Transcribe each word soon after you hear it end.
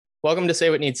Welcome to Say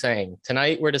What Needs Saying.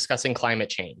 Tonight, we're discussing climate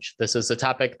change. This is a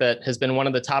topic that has been one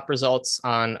of the top results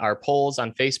on our polls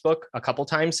on Facebook a couple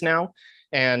times now.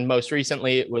 And most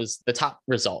recently, it was the top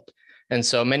result. And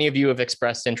so many of you have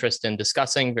expressed interest in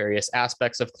discussing various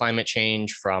aspects of climate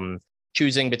change, from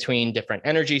choosing between different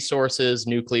energy sources,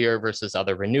 nuclear versus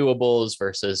other renewables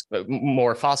versus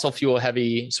more fossil fuel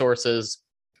heavy sources,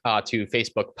 to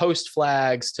Facebook post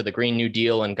flags, to the Green New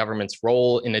Deal and government's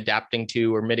role in adapting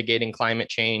to or mitigating climate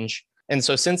change. And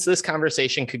so since this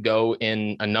conversation could go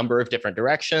in a number of different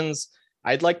directions,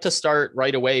 I'd like to start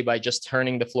right away by just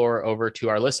turning the floor over to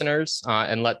our listeners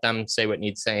and let them say what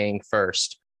needs saying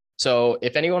first. So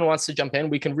if anyone wants to jump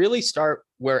in, we can really start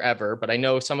wherever, but I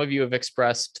know some of you have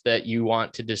expressed that you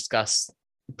want to discuss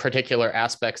particular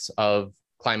aspects of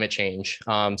climate change.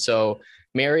 So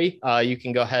Mary, you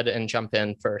can go ahead and jump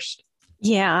in first.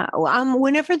 Yeah,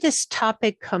 whenever this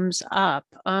topic comes up,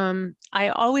 I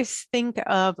always think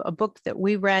of a book that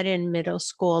we read in middle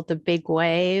school, The Big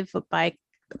Wave by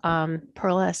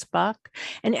Pearl S. Buck,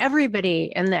 and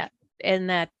everybody in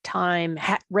that time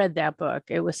read that book.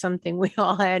 It was something we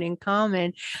all had in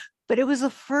common, but it was the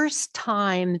first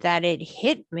time that it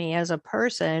hit me as a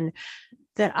person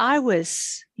that I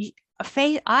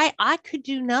could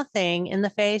do nothing in the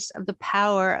face of the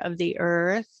power of the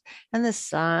earth and the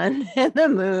sun and the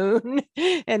moon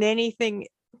and anything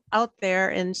out there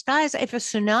in skies. If a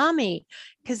tsunami,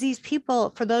 because these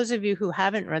people, for those of you who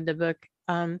haven't read the book,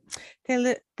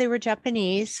 they were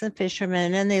Japanese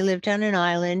fishermen, and they lived on an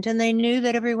island, and they knew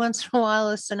that every once in a while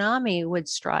a tsunami would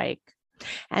strike.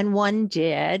 And one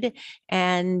did,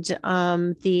 and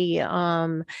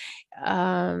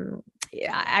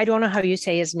I don't know how you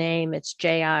say his name. It's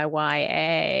Jiya.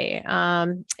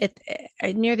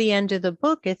 Near the end of the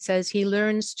book, it says he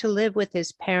learns to live with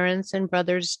his parents and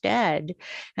brothers dead,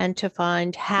 and to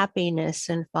find happiness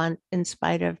and fun in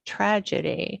spite of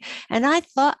tragedy. And I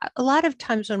thought a lot of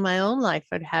times when my own life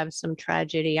would have some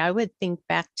tragedy, I would think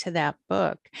back to that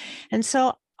book. And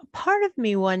so part of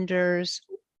me wonders,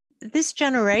 this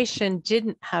generation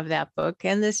didn't have that book,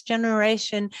 and this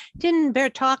generation didn't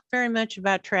talk very much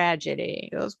about tragedy.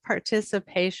 It was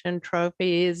participation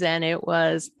trophies, and it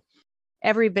was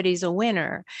everybody's a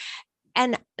winner.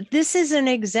 And this is an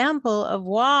example of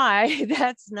why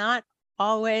that's not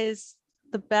always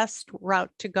the best route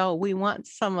to go. We want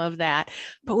some of that,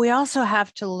 but we also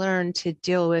have to learn to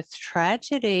deal with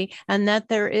tragedy, and that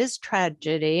there is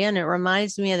tragedy. And it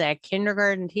reminds me of that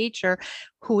kindergarten teacher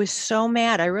who was so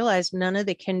mad. I realized none of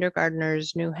the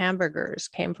kindergartners knew hamburgers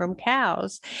came from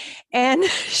cows. And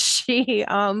she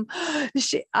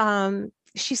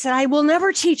said, I will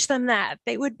never teach them that.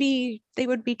 They would be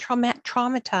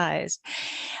traumatized.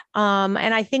 And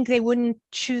I think they wouldn't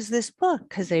choose this book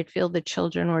because they'd feel the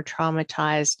children were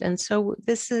traumatized. And so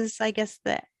this is, I guess,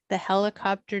 the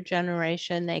helicopter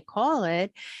generation, they call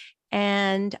it.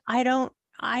 And I don't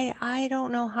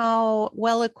know how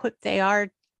well equipped they are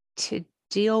to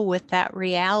deal with that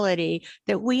reality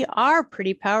that we are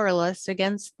pretty powerless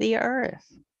against the earth.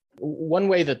 One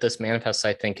way that this manifests,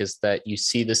 I think, is that you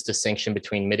see this distinction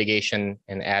between mitigation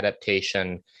and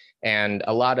adaptation. And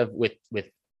a lot of with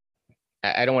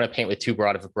I don't want to paint with too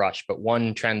broad of a brush, but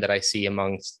one trend that I see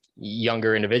amongst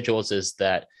younger individuals is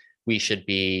that we should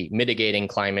be mitigating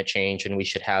climate change, and we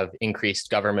should have increased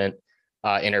government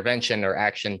intervention or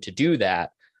action to do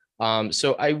that.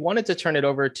 So I wanted to turn it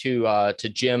over to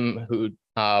Jim, who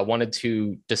wanted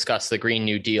to discuss the Green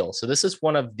New Deal. So this is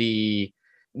one of the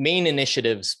main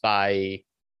initiatives by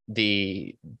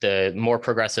the more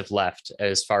progressive left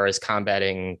as far as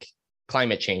combating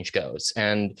climate change goes.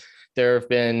 And there have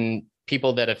been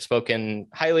people that have spoken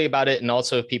highly about it, and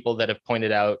also people that have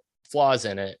pointed out flaws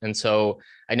in it. And so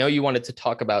I know you wanted to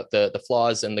talk about the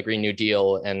flaws in the Green New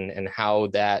Deal and how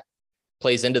that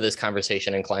plays into this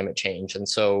conversation in climate change. And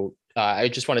so I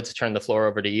just wanted to turn the floor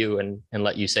over to you and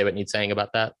let you say what needs saying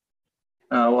about that.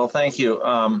 Well, thank you.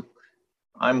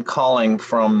 I'm calling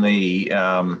from the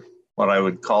what I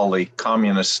would call the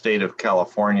communist state of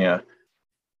California.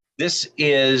 This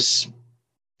is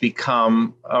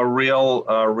become a real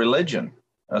religion,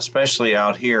 especially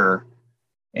out here,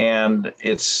 and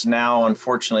it's now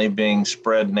unfortunately being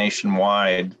spread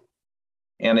nationwide.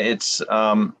 And it's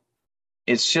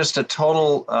just a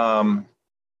total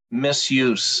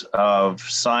misuse of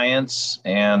science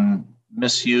and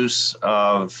misuse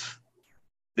of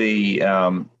the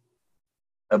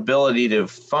ability to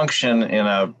function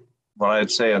in what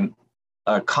I'd say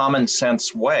a common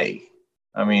sense way.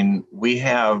 I mean, we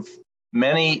have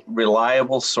many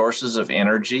reliable sources of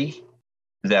energy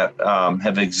that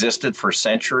have existed for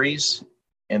centuries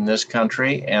in this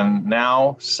country, and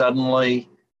now suddenly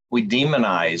we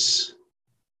demonize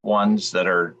ones that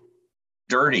are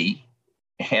dirty,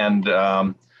 and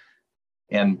the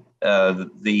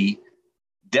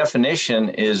definition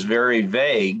is very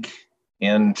vague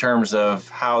in terms of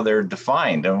how they're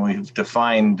defined. And we've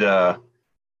defined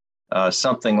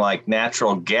something like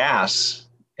natural gas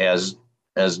as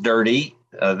dirty.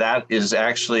 That is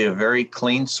actually a very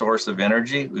clean source of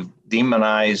energy. We've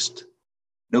demonized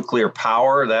nuclear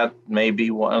power. That may be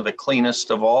one of the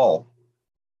cleanest of all.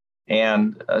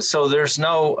 And so there's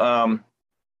no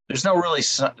really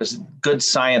good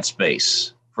science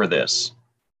base for this.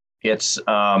 It's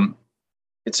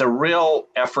a real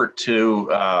effort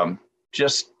to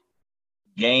just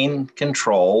gain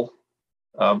control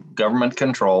of government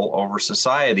control over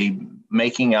society,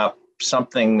 making up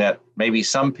something that maybe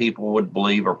some people would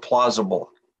believe are plausible,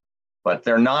 but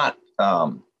they're not.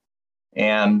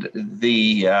 And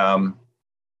the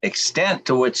extent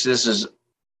to which this is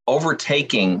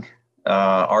overtaking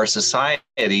our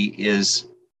society is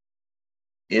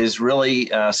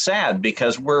really sad,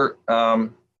 because we're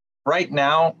right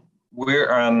now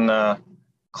we're on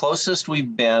closest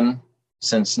we've been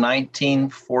since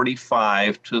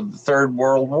 1945 to the Third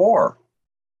World War.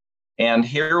 And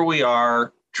here we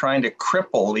are trying to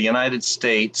cripple the United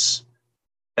States.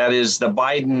 That is the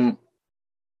Biden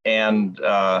and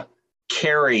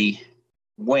Kerry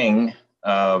wing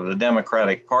of the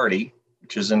Democratic Party,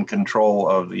 which is in control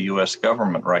of the US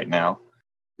government right now.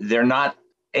 They're not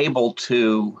able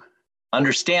to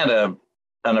understand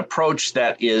an approach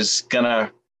that is going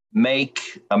to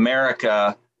make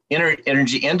America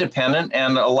energy independent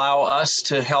and allow us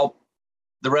to help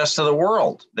the rest of the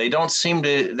world. They don't seem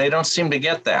to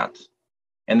get that,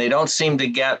 and they don't seem to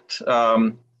get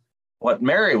what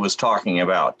Mary was talking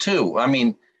about too. I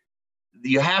mean,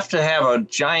 you have to have a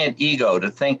giant ego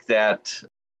to think that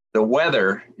the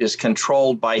weather is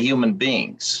controlled by human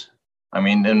beings. I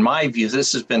mean, in my view,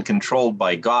 this has been controlled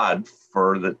by God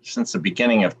since the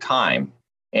beginning of time.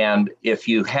 And if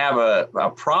you have a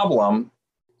problem,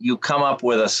 you come up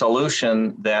with a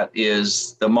solution that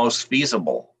is the most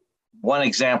feasible. One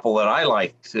example that I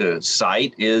like to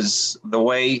cite is the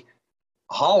way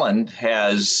Holland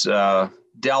has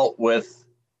dealt with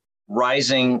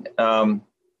rising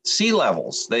sea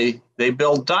levels. They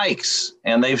build dikes,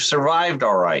 and they've survived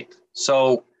all right.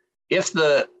 So if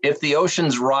the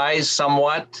oceans rise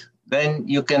somewhat, then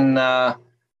you can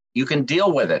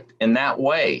deal with it in that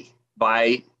way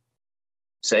by,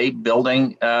 say,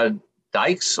 building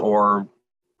dikes or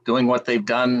doing what they've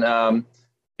done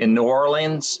in New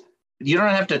Orleans. You don't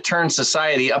have to turn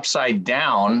society upside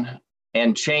down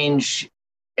and change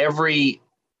every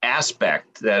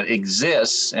aspect that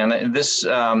exists. And this,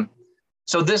 so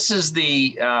this is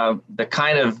the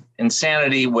kind of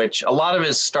insanity which a lot of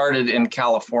it started in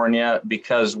California,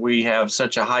 because we have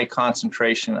such a high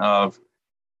concentration of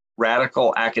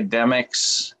radical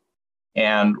academics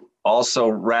and also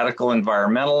radical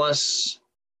environmentalists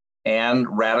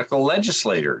and radical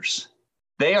legislators.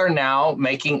 They are now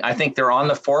I think they're on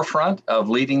the forefront of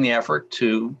leading the effort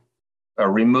to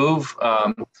remove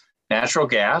natural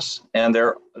gas. And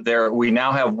we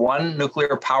now have one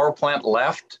nuclear power plant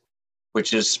left,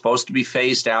 which is supposed to be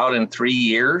phased out in 3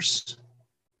 years.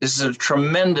 This is a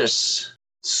tremendous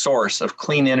source of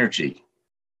clean energy.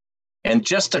 And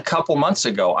just a couple months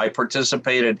ago, I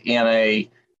participated in a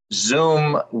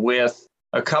Zoom with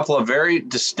a couple of very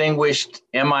distinguished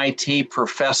MIT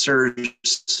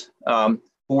professors who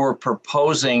were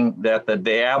proposing that the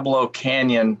Diablo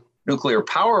Canyon nuclear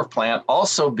power plant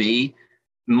also be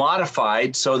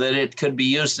modified so that it could be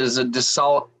used as a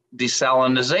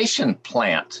desalinization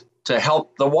plant to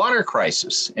help the water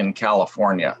crisis in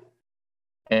California.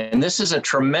 And this is a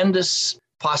tremendous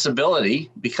possibility,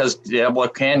 because Diablo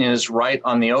Canyon is right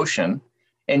on the ocean.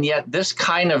 And yet this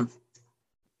kind of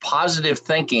positive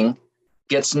thinking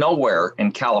gets nowhere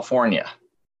in California.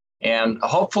 And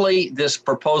hopefully this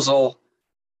proposal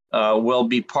will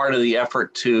be part of the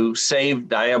effort to save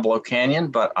Diablo Canyon,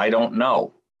 but I don't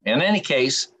know. In any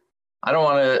case, I don't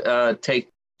want to take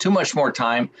too much more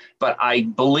time, but I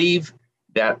believe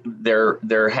that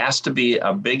there has to be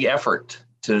a big effort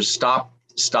to stop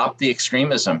the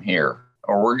extremism here,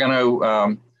 or we're going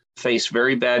to face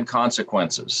very bad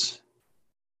consequences.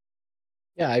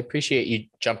 Yeah, I appreciate you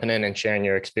jumping in and sharing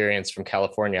your experience from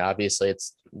California. Obviously,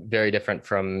 it's very different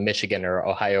from Michigan or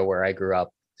Ohio, where I grew up.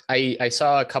 I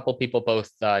saw a couple people,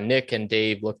 both Nick and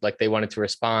Dave, looked like they wanted to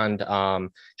respond.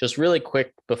 Just really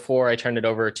quick before I turned it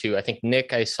over to, I think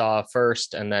Nick I saw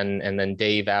first, and then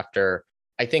Dave after.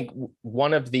 I think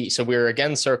so we're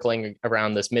again circling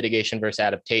around this mitigation versus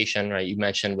adaptation, right? You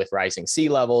mentioned with rising sea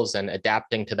levels and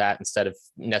adapting to that instead of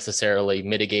necessarily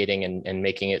mitigating and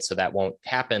making it so that won't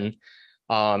happen.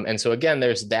 And so again,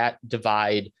 there's that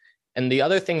divide. And the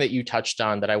other thing that you touched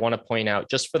on that I want to point out,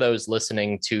 just for those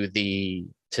listening to the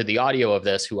audio of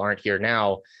this who aren't here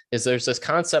now, is there's this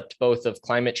concept both of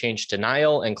climate change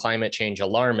denial and climate change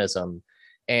alarmism.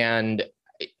 And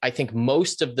I think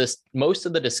most of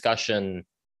the discussion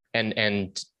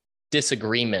and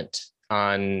disagreement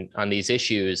on these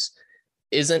issues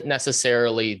isn't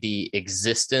necessarily the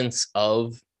existence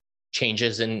of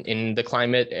changes in the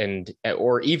climate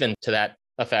or even to that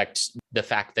effect, the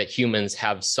fact that humans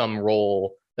have some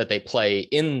role that they play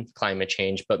in climate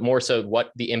change, but more so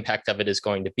what the impact of it is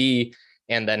going to be,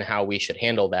 and then how we should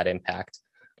handle that impact.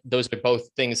 Those are both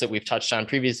things that we've touched on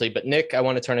previously, but Nick, I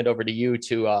want to turn it over to you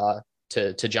to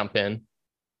jump in.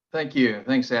 Thank you.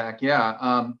 Thanks, Zach.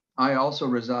 Yeah, I also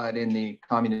reside in the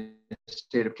communist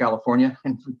state of California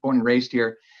and born and raised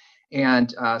here.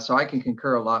 And so I can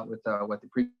concur a lot with what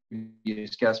the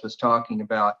previous guest was talking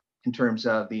about in terms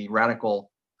of the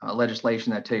radical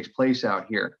legislation that takes place out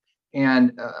here.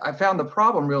 And I found the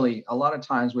problem really a lot of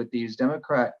times with these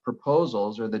Democrat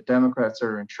proposals, or the Democrats that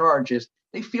are in charge, is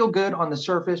they feel good on the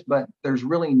surface, but there's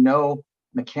really no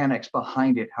mechanics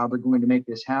behind it, how they're going to make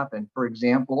this happen. For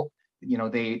example,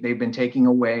 they've been taking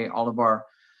away all of our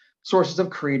sources of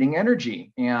creating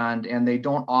energy, and they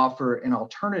don't offer an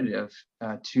alternative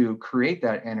to create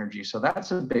that energy. So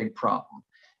that's a big problem.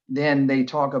 Then they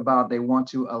talk about they want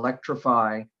to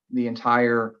electrify the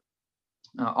entire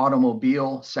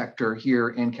automobile sector here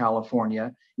in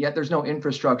California, yet there's no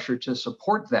infrastructure to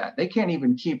support that. They can't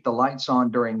even keep the lights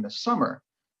on during the summer.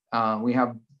 We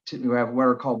have what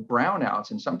are called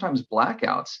brownouts and sometimes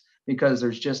blackouts because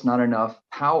there's just not enough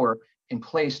power in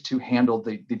place to handle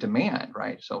the demand,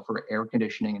 right? So for air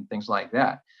conditioning and things like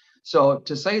that. So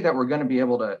to say that we're going to be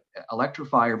able to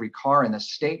electrify every car in the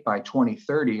state by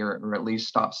 2030, or at least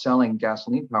stop selling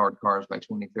gasoline powered cars by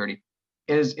 2030,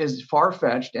 is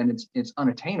far-fetched, and it's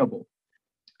unattainable.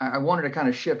 I wanted to kind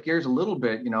of shift gears a little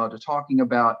bit, to talking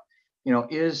about,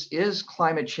 is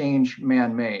climate change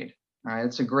man-made? All right,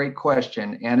 it's a great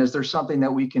question. And is there something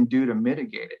that we can do to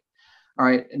mitigate it? All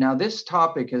right, now this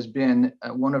topic has been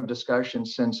one of discussion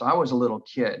since I was a little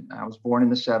kid. I was born in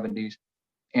the 70s.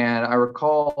 And I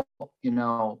recall,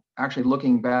 actually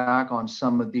looking back on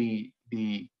some of the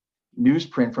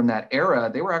newsprint from that era,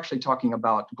 they were actually talking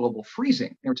about global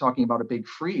freezing. They were talking about a big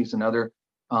freeze, another,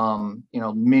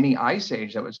 mini ice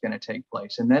age that was going to take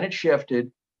place. And then it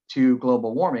shifted to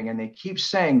global warming. And they keep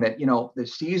saying that, the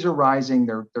seas are rising,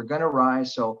 they're going to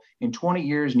rise. So in 20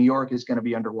 years, New York is going to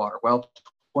be underwater. Well,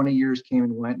 20 years came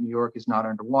and went, New York is not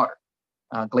underwater.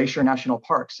 Glacier National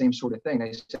Park, same sort of thing.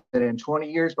 They said that in 20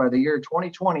 years, by the year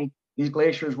 2020, these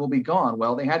glaciers will be gone.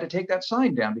 Well, they had to take that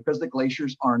sign down because the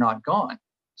glaciers are not gone.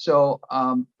 So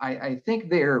I think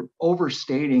they're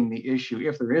overstating the issue,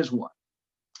 if there is one,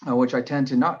 which I tend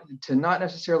to not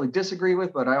necessarily disagree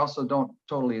with, but I also don't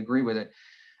totally agree with it,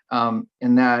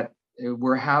 in that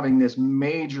we're having this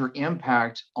major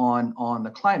impact on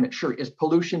the climate. Sure, is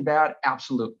pollution bad?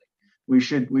 Absolutely. We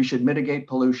should mitigate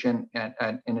pollution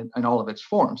in all of its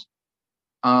forms.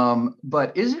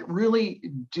 But is it really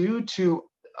due to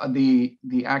the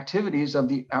activities of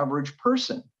the average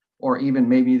person, or even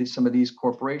maybe some of these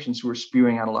corporations who are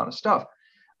spewing out a lot of stuff?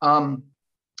 And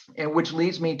which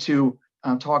leads me to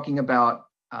talking about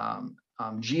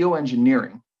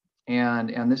geoengineering.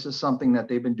 And this is something that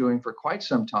they've been doing for quite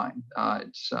some time.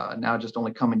 It's now just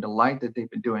only coming to light that they've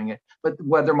been doing it, but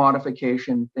weather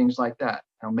modification, things like that,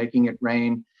 making it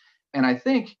rain. And I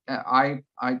think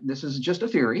this is just a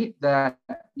theory that,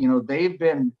 they've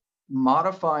been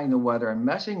modifying the weather and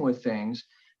messing with things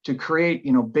to create,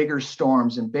 bigger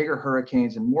storms and bigger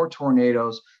hurricanes and more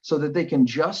tornadoes so that they can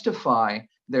justify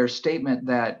their statement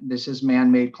that this is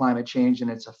man-made climate change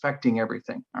and it's affecting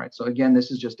everything. All right. So again,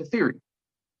 this is just a theory.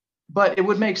 But it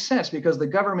would make sense because the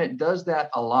government does that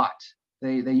a lot.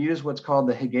 They use what's called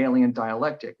the Hegelian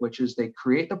dialectic, which is they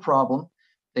create the problem,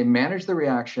 they manage the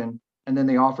reaction, and then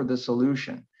they offer the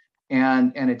solution.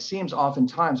 And it seems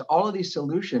oftentimes all of these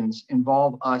solutions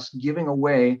involve us giving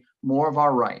away more of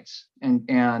our rights.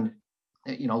 And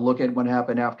look at what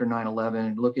happened after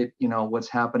 9/11, look at, what's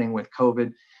happening with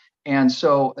COVID. And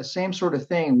so the same sort of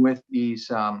thing with these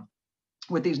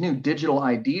new digital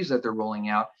IDs that they're rolling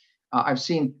out. I've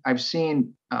seen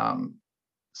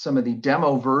some of the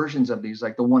demo versions of these,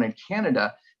 like the one in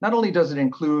Canada. Not only does it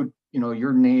include,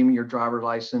 your name, your driver's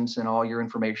license, and all your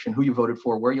information, who you voted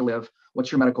for, where you live,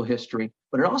 what's your medical history,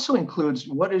 but it also includes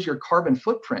what is your carbon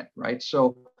footprint, right?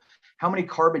 So how many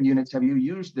carbon units have you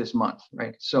used this month,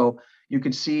 right? So you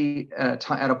could see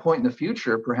at a point in the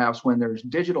future, perhaps when there's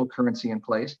digital currency in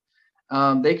place,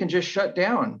 they can just shut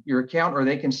down your account, or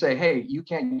they can say, hey, you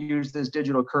can't use this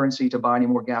digital currency to buy any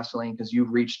more gasoline because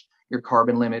you've reached your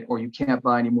carbon limit, or you can't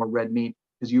buy any more red meat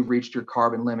because you've reached your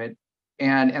carbon limit.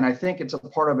 And I think it's a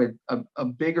part of a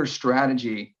bigger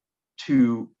strategy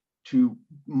to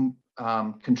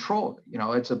control. You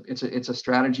know, it's a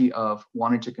strategy of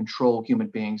wanting to control human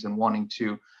beings and wanting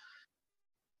to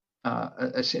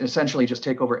essentially just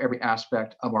take over every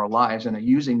aspect of our lives, and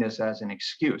using this as an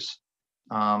excuse.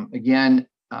 Again,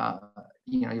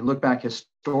 you know, you look back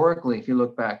historically, if you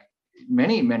look back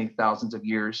many thousands of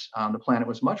years, the planet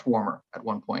was much warmer at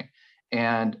one point,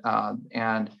 and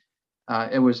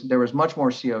there was much more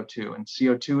CO2, and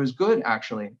CO2 is good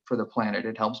actually for the planet.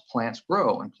 It helps plants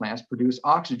grow, and plants produce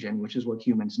oxygen, which is what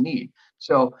humans need.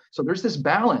 So there's this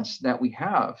balance that we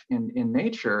have in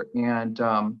nature, and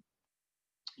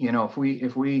you know, if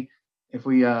we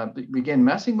begin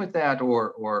messing with that,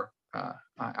 or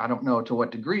I don't know to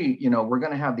what degree, you know, we're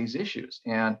going to have these issues.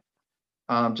 And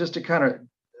just to kind of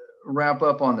wrap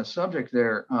up on the subject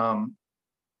there,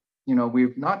 you know,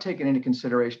 we've not taken into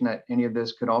consideration that any of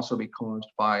this could also be caused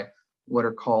by what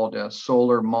are called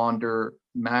solar Maunder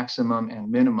maximum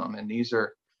and minimum. And these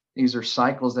are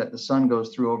cycles that the sun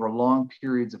goes through over long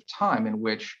periods of time, in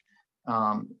which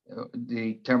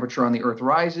the temperature on the earth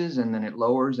rises and then it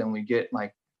lowers, and we get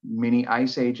like mini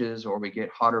ice ages, or we get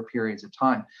hotter periods of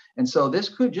time. And so this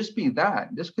could just be that.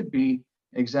 This could be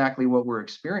exactly what we're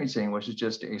experiencing, which is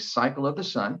just a cycle of the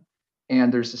sun.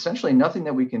 And there's essentially nothing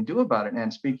that we can do about it.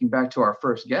 And speaking back to our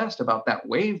first guest about that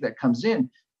wave that comes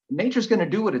in, nature's going to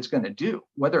do what it's going to do.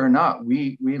 Whether or not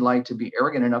we like to be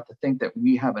arrogant enough to think that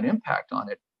we have an impact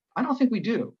on it, I don't think we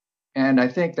do. And I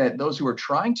think that those who are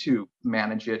trying to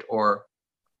manage it or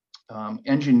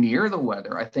engineer the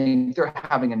weather, I think they're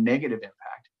having a negative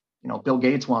impact. You know, Bill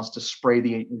Gates wants to spray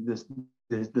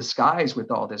the skies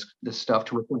with all this stuff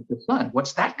to reflect the sun.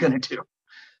 What's that going to do?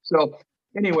 So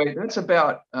anyway, that's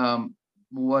about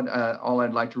what all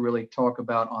I'd like to really talk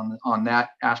about on that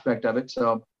aspect of it.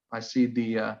 So I see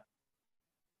the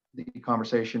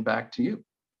conversation back to you.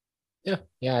 Yeah,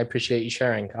 I appreciate you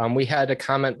sharing. We had a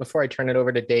comment before I turn it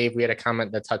over to Dave. We had a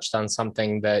comment that touched on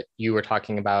something that you were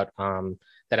talking about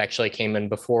that actually came in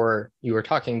before you were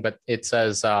talking, but it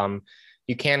says,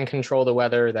 you can control the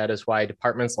weather. That is why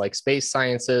departments like Space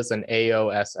Sciences and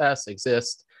AOSS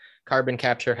exist. Carbon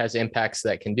capture has impacts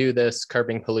that can do this,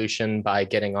 curbing pollution by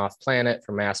getting off planet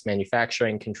for mass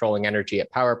manufacturing, controlling energy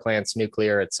at power plants,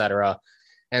 nuclear, et cetera.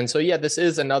 And so, yeah, this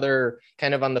is another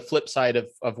kind of on the flip side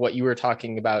of what you were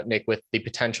talking about, Nick, with the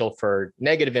potential for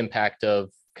negative impact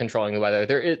of controlling the weather.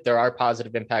 There are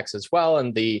positive impacts as well,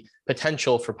 and the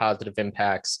potential for positive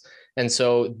impacts. And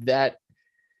so that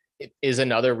is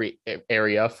another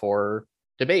area for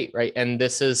debate, right? And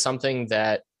this is something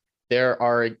that there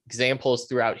are examples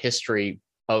throughout history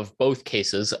of both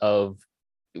cases of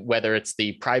whether it's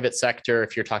the private sector,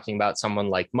 if you're talking about someone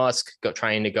like Musk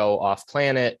trying to go off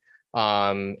planet,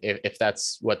 if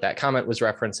that's what that comment was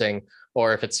referencing,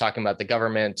 or if it's talking about the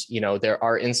government, you know, there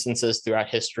are instances throughout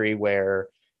history where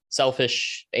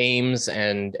selfish aims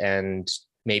and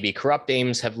maybe corrupt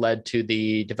aims have led to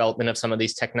the development of some of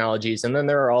these technologies. And then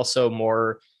there are also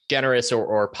more generous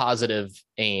or positive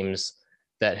aims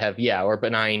that have, or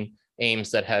benign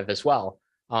aims that have as well.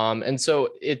 And so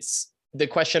it's the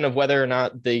question of whether or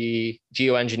not the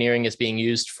geoengineering is being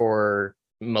used for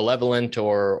malevolent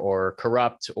or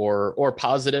corrupt or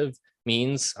positive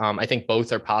means. I think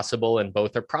both are possible, and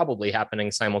both are probably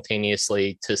happening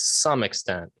simultaneously to some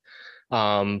extent.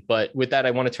 But with that,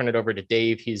 I want to turn it over to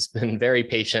Dave. He's been very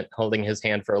patient holding his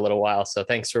hand for a little while. So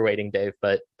thanks for waiting, Dave,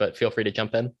 but feel free to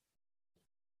jump in.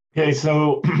 Okay,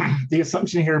 so the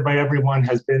assumption here by everyone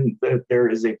has been that there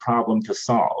is a problem to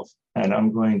solve. And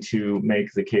I'm going to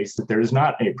make the case that there is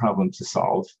not a problem to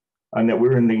solve, and that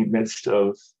we're in the midst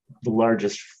of the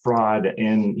largest fraud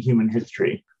in human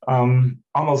history.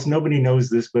 Almost nobody knows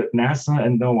this, but NASA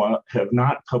and NOAA have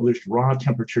not published raw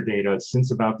temperature data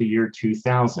since about the year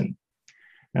 2000.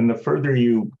 And the further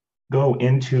you go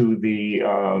into the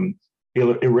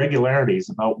irregularities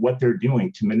about what they're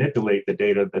doing to manipulate the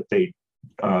data that they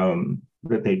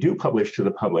do publish to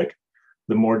the public,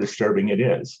 the more disturbing it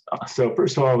is. So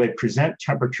first of all, they present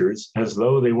temperatures as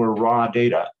though they were raw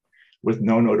data with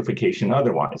no notification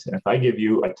otherwise. And if I give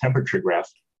you a temperature graph,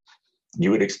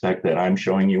 you would expect that I'm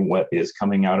showing you what is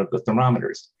coming out of the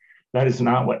thermometers. That is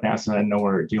not what NASA and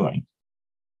NOAA are doing.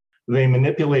 They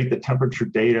manipulate the temperature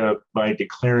data by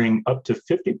declaring up to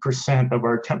 50% of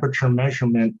our temperature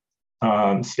measurement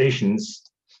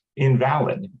stations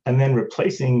invalid, and then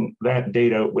replacing that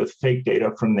data with fake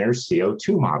data from their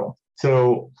CO2 model.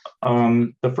 So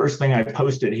the first thing I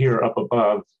posted here up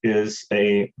above is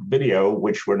a video,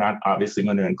 which we're not obviously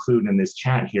going to include in this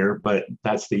chat here, but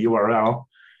that's the URL.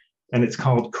 And it's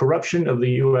called Corruption of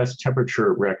the US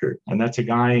Temperature Record. And that's a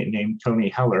guy named Tony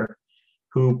Heller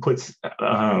who puts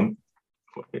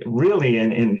really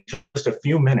in just a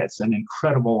few minutes an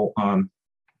incredible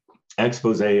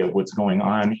expose of what's going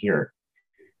on here.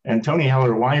 And Tony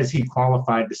Heller, why is he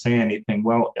qualified to say anything?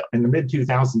 Well, in the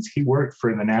mid-2000s, he worked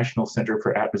for the National Center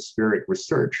for Atmospheric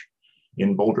Research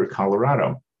in Boulder,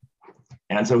 Colorado.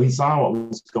 And so he saw what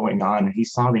was going on. He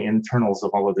saw the internals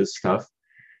of all of this stuff,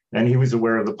 and he was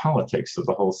aware of the politics of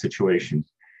the whole situation.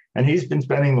 And he's been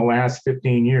spending the last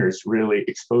 15 years really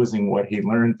exposing what he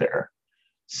learned there.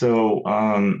 So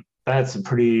that's a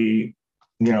pretty,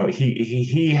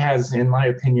 he has, in my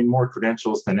opinion, more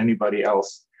credentials than anybody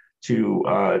else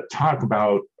to talk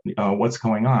about what's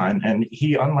going on. And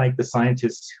he, unlike the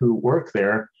scientists who work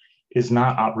there, is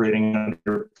not operating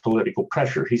under political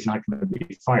pressure. He's not going to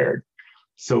be fired.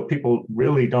 So people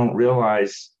really don't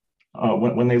realize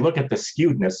when they look at the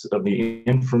skewedness of the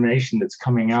information that's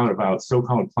coming out about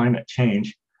so-called climate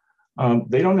change,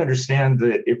 they don't understand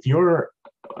that if you're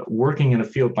working in a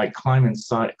field like climate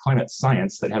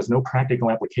science that has no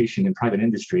practical application in private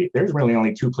industry, there's really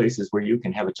only two places where you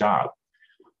can have a job.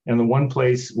 And the one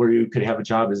place where you could have a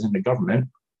job is in the government.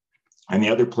 And the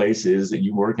other place is that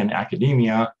you work in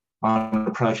academia on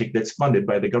a project that's funded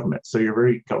by the government. So you're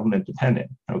very government dependent,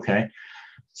 okay?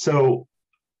 So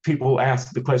people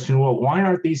ask the question, well, why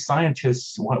aren't these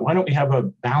scientists, why don't we have a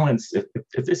balance?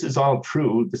 If this is all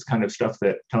true, this kind of stuff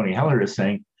that Tony Heller is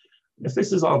saying, if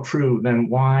this is all true, then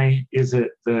why is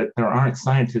it that there aren't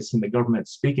scientists in the government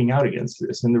speaking out against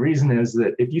this? And the reason is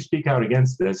that if you speak out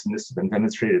against this, and this has been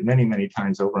demonstrated many, many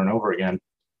times over and over again,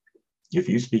 if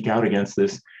you speak out against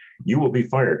this, you will be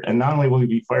fired. And not only will you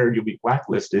be fired, you'll be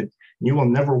blacklisted. You will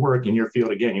never work in your field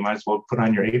again. You might as well put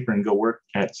on your apron and go work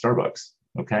at Starbucks,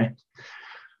 okay?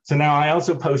 So now I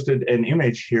also posted an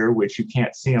image here, which you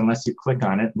can't see unless you click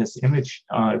on it. And this image,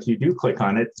 if you do click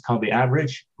on it, it's called the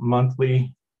average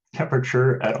monthly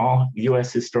temperature at all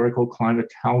US historical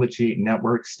climatology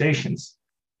network stations.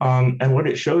 And what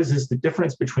it shows is the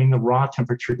difference between the raw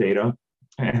temperature data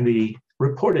and the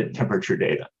reported temperature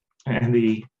data. And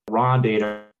the raw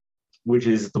data, which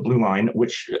is the blue line,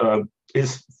 which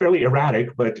is fairly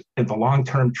erratic, but in the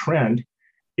long-term trend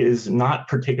is not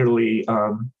particularly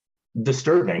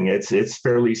disturbing. It's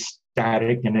fairly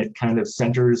static, and it kind of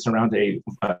centers around a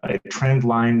trend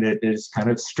line that is kind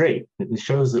of straight. It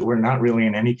shows that we're not really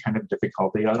in any kind of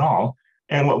difficulty at all.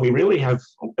 And what we really have,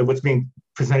 what's being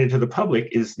presented to the public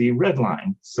is the red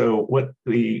line. So what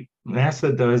the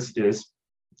NASA does is,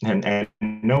 and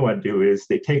NOAA do, is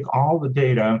they take all the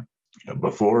data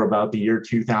before about the year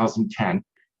 2010,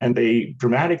 and they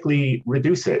dramatically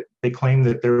reduce it. They claim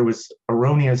that there was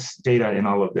erroneous data in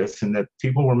all of this and that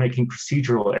people were making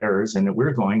procedural errors and that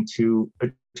we're going to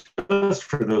adjust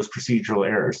for those procedural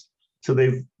errors. So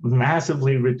they've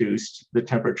massively reduced the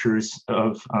temperatures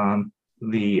of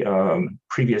the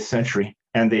previous century,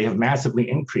 and they have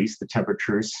massively increased the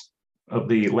temperatures of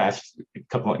the last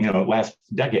last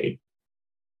decade.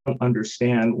 I don't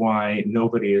understand why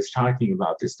nobody is talking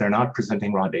about this. They're not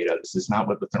presenting raw data. This is not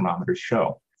what the thermometers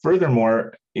show.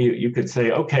 Furthermore, you could say,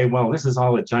 okay, well, this is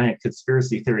all a giant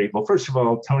conspiracy theory. Well, first of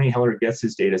all, Tony Heller gets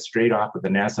his data straight off of the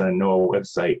NASA and NOAA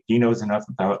website. He knows enough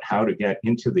about how to get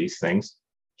into these things.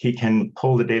 He can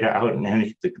pull the data out,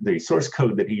 and the source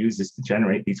code that he uses to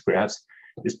generate these graphs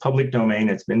is public domain.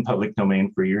 It's been public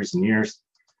domain for years and years,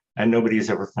 and nobody has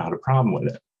ever found a problem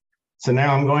with it. So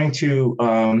now I'm going to,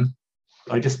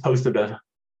 I just posted a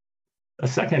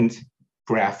second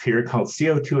graph here called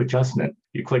CO2 adjustment.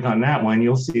 You click on that one,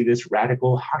 you'll see this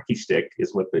radical hockey stick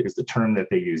is the term that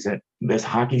they use it. This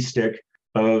hockey stick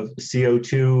of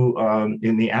CO2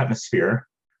 in the atmosphere.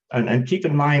 And keep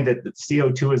in mind that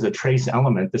CO2 is a trace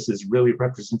element. This really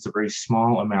represents a very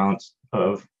small amount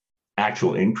of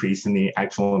actual increase in the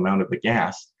actual amount of the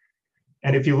gas.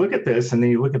 And if you look at this and then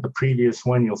you look at the previous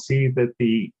one, you'll see that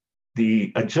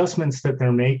the adjustments that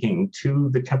they're making to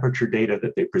the temperature data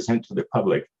that they present to the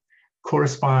public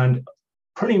correspond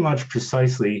pretty much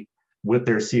precisely with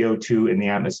their CO2 in the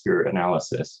atmosphere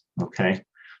analysis, okay?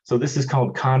 So this is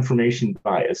called confirmation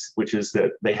bias, which is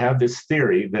that they have this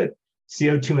theory that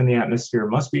CO2 in the atmosphere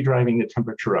must be driving the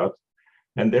temperature up,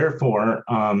 and therefore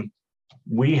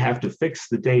we have to fix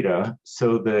the data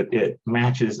so that it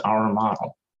matches our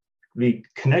model. The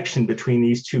connection between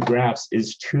these two graphs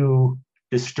is too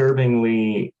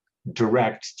disturbingly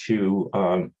direct to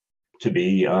to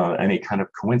be any kind of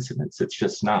coincidence. It's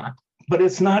just not. But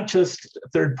it's not just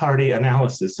third-party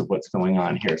analysis of what's going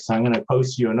on here. So I'm going to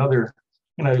post you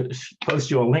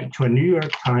a link to a New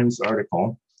York Times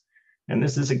article. And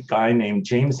this is a guy named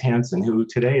James Hansen, who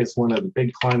today is one of the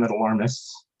big climate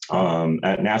alarmists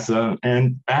at NASA.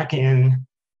 And back in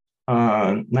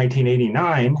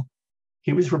 1989,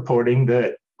 he was reporting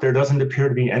that there doesn't appear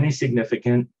to be any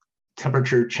significant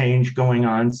temperature change going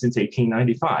on since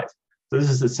 1895. So this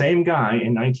is the same guy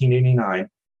in 1989,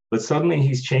 but suddenly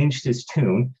he's changed his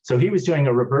tune. So he was doing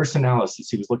a reverse analysis.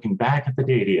 He was looking back at the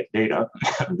data.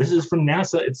 This is from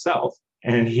NASA itself.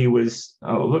 And he was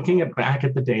looking back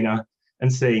at the data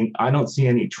and saying, I don't see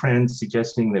any trends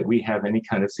suggesting that we have any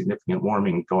kind of significant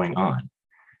warming going on.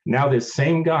 Now this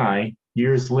same guy,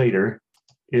 years later,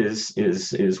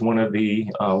 is one of the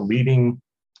leading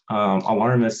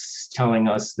alarmists telling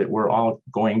us that we're all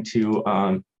going to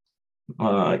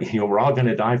we're all going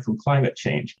to die from climate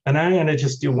change. And I'm going to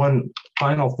just do one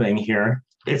final thing here.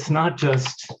 It's not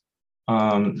just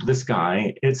this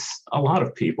guy, it's a lot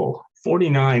of people.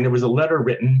 49, there was a letter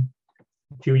written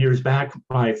a few years back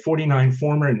by 49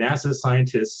 former NASA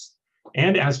scientists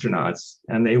and astronauts,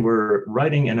 and they were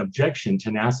writing an objection to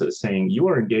NASA saying, you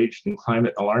are engaged in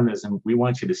climate alarmism. We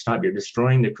want you to stop. You're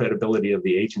destroying the credibility of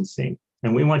the agency,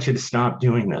 and we want you to stop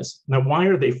doing this. Now, why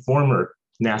are they former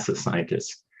NASA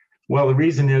scientists? Well, the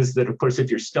reason is that, of course, if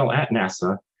you're still at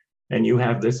NASA and you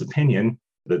have this opinion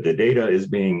that the data is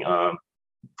being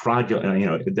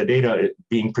fraudulent, the data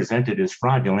being presented is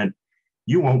fraudulent,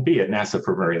 you won't be at NASA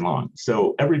for very long.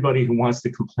 So everybody who wants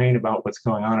to complain about what's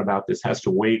going on about this has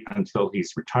to wait until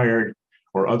he's retired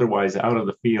or otherwise out of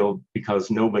the field,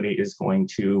 because nobody is going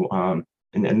to,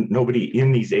 and nobody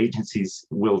in these agencies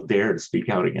will dare to speak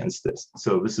out against this.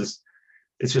 So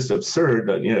it's just absurd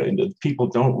that people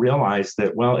don't realize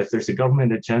that, well, if there's a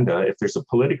government agenda, if there's a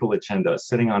political agenda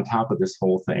sitting on top of this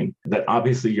whole thing, that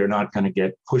obviously you're not going to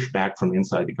get pushback from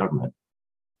inside the government.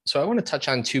 So I want to touch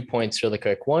on 2 points really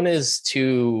quick. One is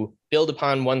to build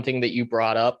upon one thing that you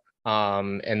brought up,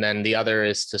 and then the other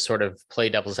is to sort of play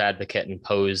devil's advocate and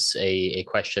pose a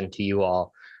question to you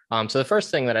all. So the first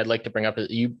thing that I'd like to bring up is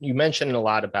you mentioned a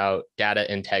lot about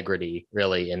data integrity,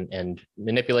 really, and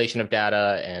manipulation of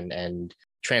data and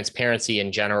transparency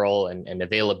in general and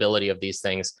availability of these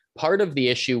things. Part of the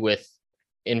issue with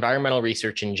environmental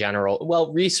research in general,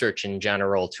 well, research in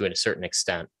general to a certain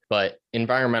extent, but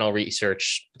environmental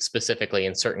research specifically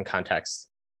in certain contexts,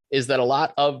 is that a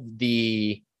lot of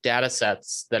the data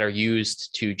sets that are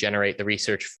used to generate the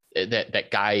research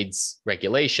that guides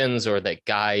regulations or that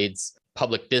guides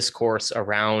public discourse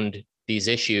around these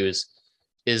issues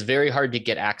is very hard to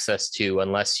get access to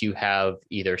unless you have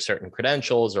either certain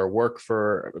credentials or work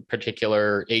for a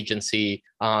particular agency.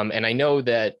 And I know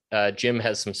that Jim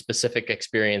has some specific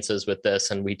experiences with this,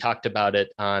 and we talked about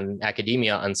it on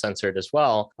Academia Uncensored as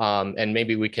well. And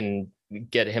maybe we can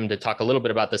get him to talk a little bit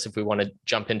about this if we want to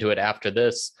jump into it after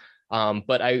this.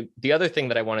 But the other thing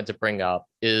that I wanted to bring up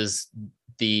is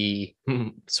the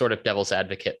sort of devil's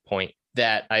advocate point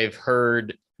that I've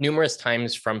heard numerous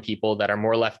times from people that are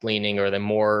more left-leaning or the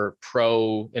more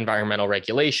pro-environmental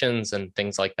regulations and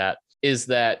things like that, is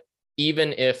that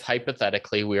even if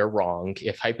hypothetically we are wrong,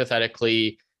 if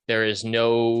hypothetically there is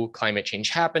no climate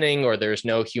change happening or there's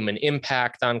no human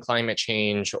impact on climate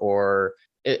change or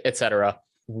et cetera,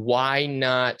 why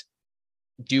not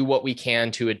do what we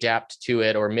can to adapt to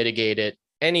it or mitigate it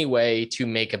anyway to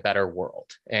make a better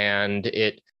world? And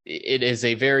it is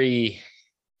a very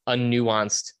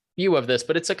unnuanced view of this,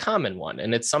 but it's a common one.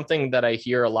 And it's something that I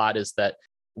hear a lot, is that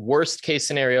worst case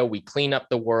scenario, we clean up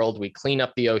the world, we clean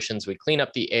up the oceans, we clean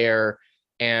up the air,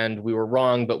 and we were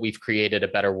wrong, but we've created a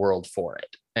better world for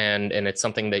it. And it's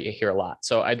something that you hear a lot.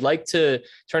 So I'd like to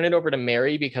turn it over to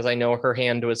Mary, because I know her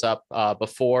hand was up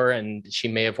before, and she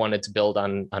may have wanted to build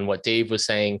on what Dave was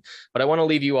saying. But I want to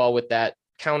leave you all with that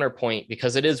counterpoint,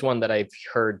 because it is one that I've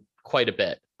heard quite a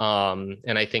bit.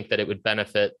 And I think that it would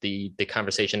benefit the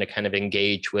conversation to kind of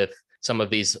engage with some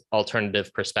of these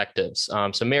alternative perspectives.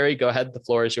 So Mary, go ahead. The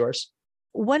floor is yours.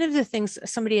 One of the things,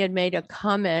 somebody had made a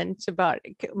comment about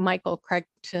Michael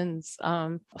Crichton's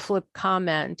flip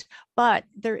comment, but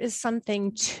there is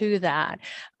something to that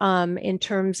in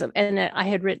terms of, and I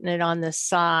had written it on the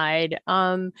side.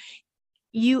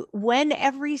 When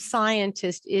every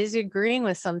scientist is agreeing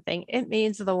with something, it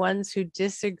means the ones who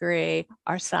disagree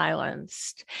are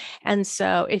silenced. And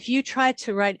so if you try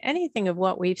to write anything of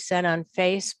what we've said on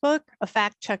Facebook, a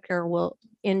fact checker will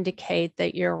indicate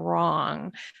that you're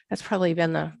wrong. That's probably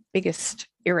been the biggest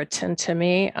irritant to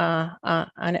me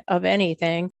of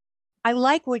anything. I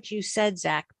like what you said,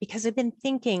 Zach, because I've been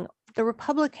thinking the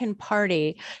Republican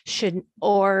Party should,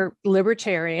 or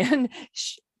libertarian,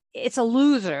 it's a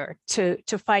loser to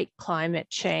fight climate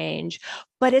change,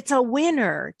 but it's a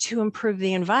winner to improve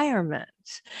the environment.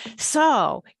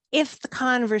 So if the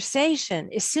conversation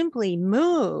is simply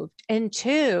moved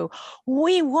into,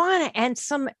 we want to,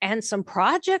 and some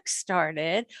projects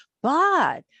started,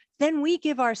 but then we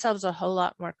give ourselves a whole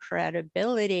lot more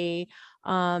credibility,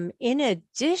 in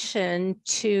addition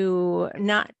to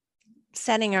not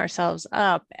setting ourselves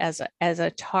up as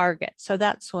a target. So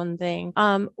that's one thing.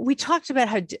 We talked about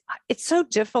how it's so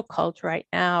difficult right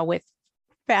now with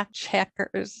fact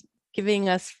checkers giving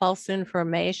us false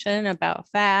information about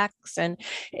facts. And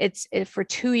for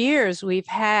 2 years, we've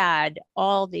had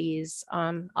all these,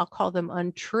 I'll call them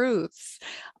untruths,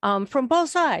 from both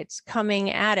sides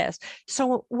coming at us.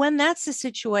 So when that's the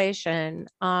situation,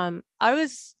 I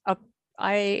was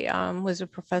a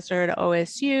professor at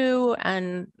OSU,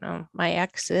 and my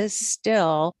ex is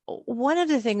still. One of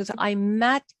the things I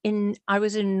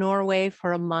was in Norway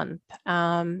for a month.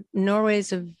 Norway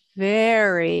is a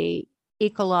very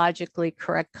ecologically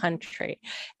correct country.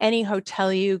 Any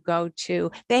hotel you go to,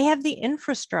 they have the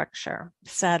infrastructure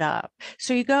set up.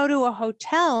 So you go to a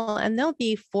hotel and there'll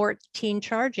be 14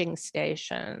 charging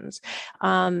stations.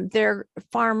 Their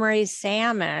farm-raised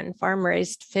salmon,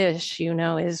 farm-raised fish,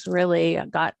 is really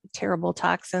got terrible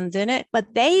toxins in it,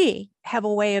 but they have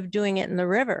a way of doing it in the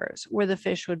rivers where the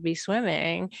fish would be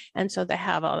swimming. And so they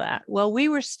have all that. Well, we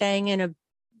were staying in a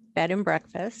bed and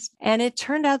breakfast, and it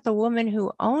turned out the woman who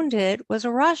owned it was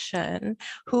a Russian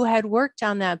who had worked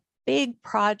on that big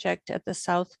project at the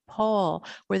South Pole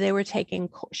where they were taking,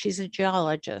 she's a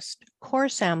geologist, core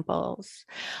samples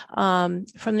from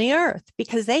the earth,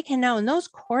 because they can now, in those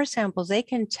core samples, they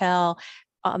can tell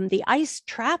the ice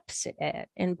traps it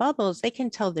in bubbles. They can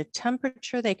tell the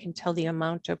temperature, they can tell the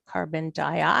amount of carbon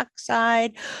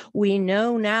dioxide. We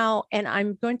know now, and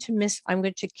I'm going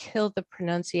to kill the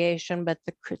pronunciation, but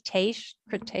the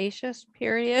Cretaceous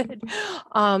period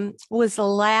was the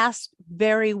last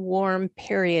very warm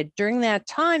period. During that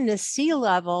time, the sea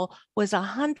level was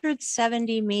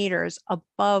 170 meters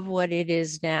above what it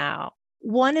is now.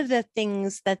 One of the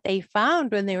things that they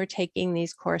found when they were taking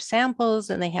these core samples,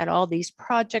 and they had all these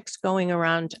projects going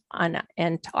around on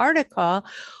Antarctica,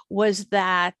 was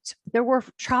that there were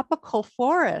tropical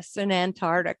forests in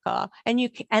Antarctica,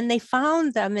 and they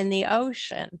found them in the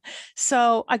ocean.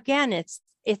 So again,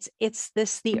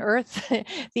 the earth,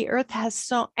 the earth has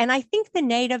so, and I think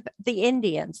the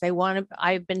Indians,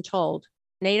 I've been told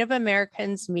Native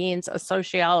Americans means a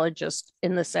sociologist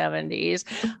in the 70s.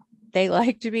 They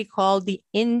like to be called the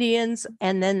Indians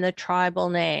and then the tribal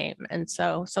name. And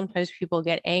so sometimes people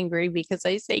get angry because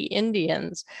I say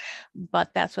Indians, but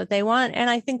that's what they want. And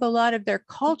I think a lot of their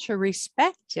culture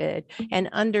respected and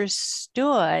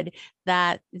understood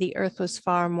that the earth was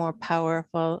far more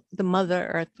powerful. The Mother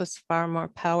Earth was far more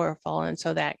powerful. And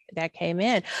so that came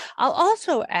in. I'll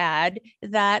also add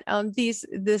that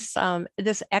this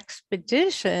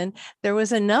expedition, there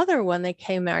was another one that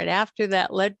came out after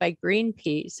that, led by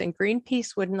Greenpeace. And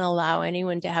Greenpeace wouldn't allow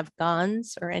anyone to have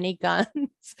guns or any guns.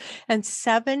 And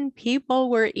 7 people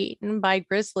were eaten by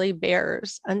grizzly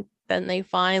bears. And then they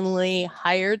finally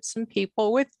hired some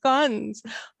people with guns.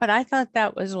 But I thought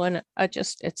that was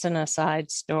it's an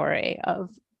aside story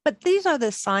but these are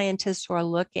the scientists who are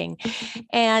looking.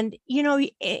 And,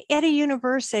 at a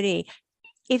university,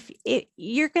 if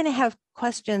you're going to have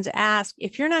questions asked,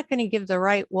 if you're not going to give the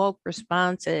right woke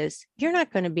responses, you're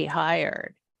not going to be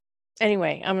hired.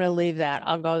 Anyway, I'm going to leave that.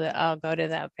 I'll go to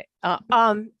that.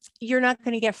 You're not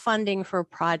going to get funding for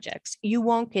projects. You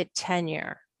won't get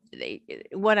tenure.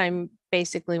 What I'm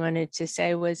basically wanted to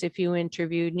say was, if you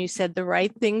interviewed and you said the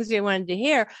right things you wanted to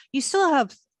hear, you still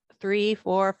have 3,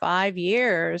 4, 5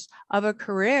 years of a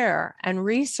career and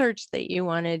research that you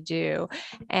want to do,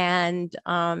 and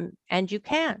you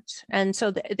can't. And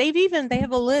so they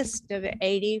have a list of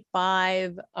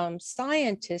 85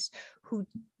 scientists who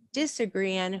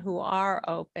disagree and who are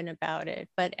open about it.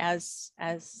 But as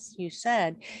you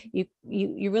said,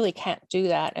 you really can't do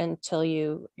that until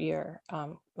you're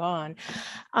gone.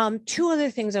 2 other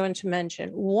things I want to mention.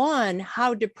 One,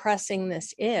 how depressing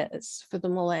this is for the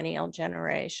millennial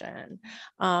generation.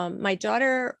 My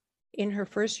daughter, in her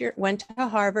first year, went to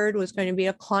Harvard, was going to be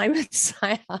a climate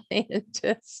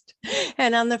scientist.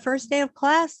 And on the first day of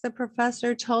class, the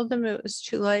professor told them it was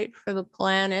too late for the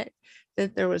planet,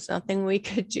 that there was nothing we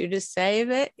could do to save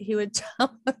it. He would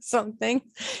tell us something.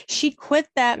 She quit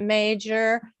that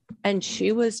major, and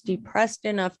she was depressed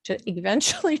enough to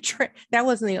eventually, that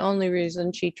wasn't the only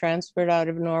reason she transferred out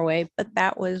of Norway, but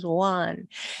that was one.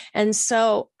 And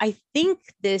so I think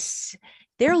this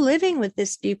they're living with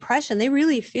this depression. They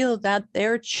really feel that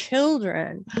their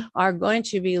children are going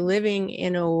to be living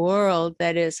in a world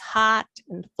that is hot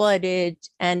and flooded.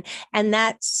 And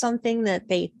that's something that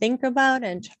they think about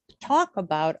and talk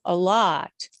about a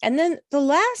lot. And then the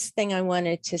last thing I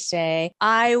wanted to say,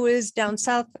 I was down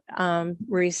south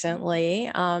recently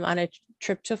on a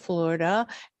trip to Florida,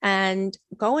 and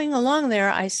going along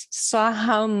there, I saw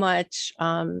how much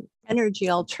energy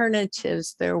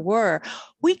alternatives there were.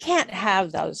 We can't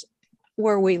have those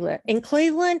where we live. In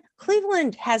Cleveland,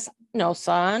 Cleveland has no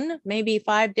sun, maybe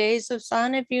 5 days of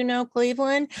sun if you know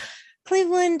Cleveland.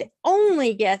 Cleveland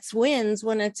only gets winds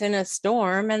when it's in a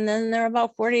storm, and then they're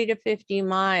about 40 to 50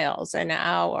 miles an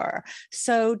hour.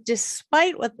 So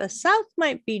despite what the South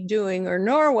might be doing, or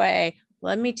Norway,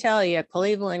 let me tell you,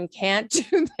 Cleveland can't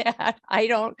do that. I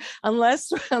don't, unless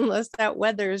that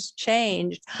weather's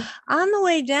changed. On the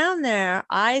way down there,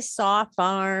 I saw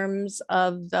farms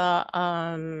of the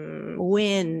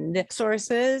wind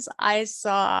sources. I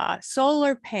saw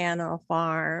solar panel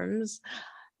farms.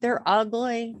 They're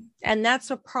ugly, and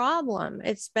that's a problem.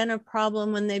 It's been a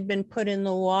problem when they've been put in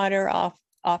the water off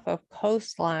of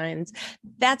coastlines.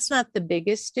 That's not the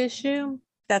biggest issue.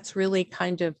 That's really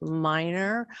kind of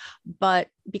minor, but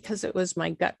because it was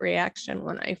my gut reaction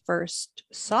when I first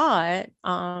saw it,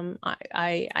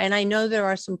 I know there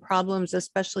are some problems,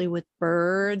 especially with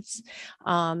birds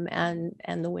and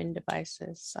the wind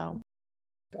devices. So.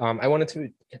 I wanted to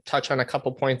touch on a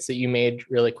couple points that you made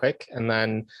really quick, and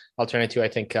then I'll turn it to, I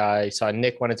think I saw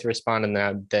Nick wanted to respond,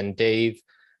 and then Dave.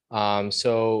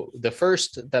 So the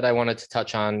first that I wanted to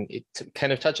touch on, it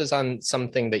kind of touches on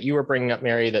something that you were bringing up,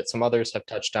 Mary, that some others have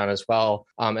touched on as well.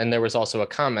 And there was also a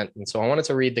comment. And so I wanted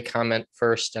to read the comment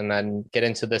first and then get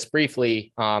into this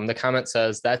briefly. The comment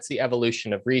says, that's the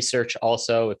evolution of research.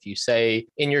 Also, if you say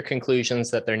in your conclusions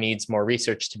that there needs more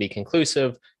research to be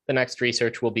conclusive, the next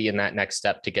research will be in that next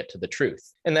step to get to the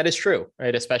truth. And that is true,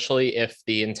 right? Especially if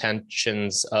the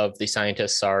intentions of the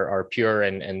scientists are pure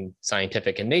and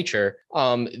scientific in nature.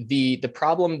 The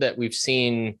problem that we've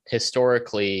seen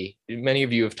historically, many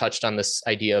of you have touched on this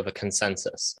idea of a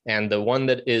consensus. And the one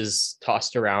that is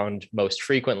tossed around most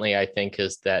frequently, I think,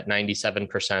 is that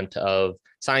 97% of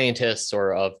scientists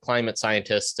or of climate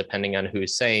scientists, depending on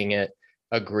who's saying it,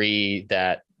 agree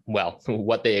that, well,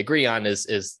 what they agree on is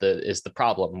the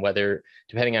problem. Whether,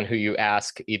 depending on who you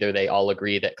ask, either they all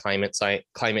agree that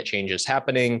climate change is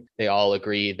happening, they all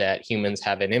agree that humans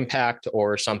have an impact,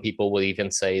 or some people will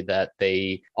even say that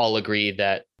they all agree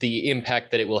that the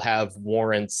impact that it will have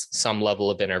warrants some level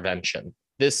of intervention.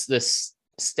 This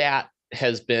stat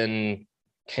has been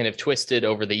kind of twisted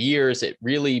over the years. It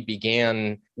really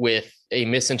began with a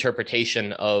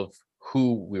misinterpretation of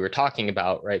who we were talking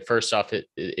about, right? First off,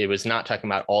 it was not talking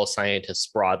about all scientists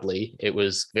broadly. It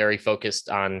was very focused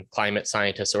on climate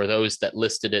scientists, or those that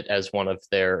listed it as one of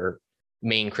their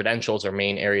main credentials or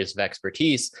main areas of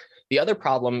expertise. The other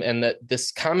problem, and that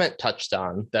this comment touched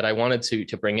on, that I wanted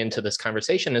to bring into this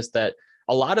conversation, is that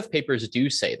a lot of papers do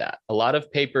say that. A lot of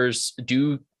papers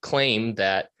do claim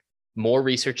that more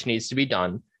research needs to be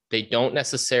done. They don't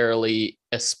necessarily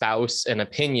espouse an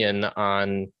opinion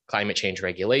on climate change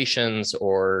regulations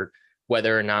or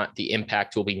whether or not the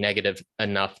impact will be negative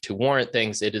enough to warrant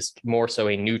things. It is more so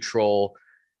a neutral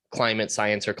climate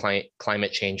science or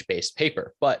climate change based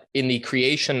paper. But in the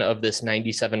creation of this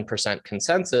 97%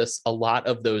 consensus, a lot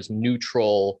of those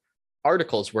neutral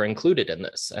articles were included in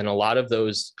this. And a lot of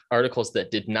those articles that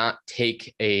did not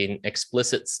take an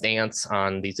explicit stance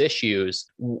on these issues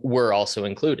were also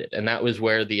included. And that was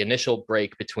where the initial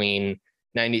break between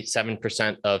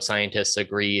 97% of scientists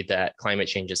agree that climate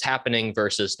change is happening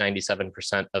versus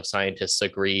 97% of scientists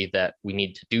agree that we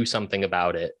need to do something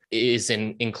about it, is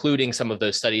in including some of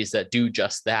those studies that do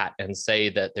just that and say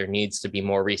that there needs to be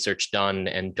more research done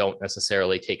and don't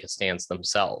necessarily take a stance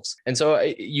themselves. And so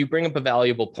you bring up a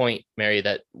valuable point, Mary,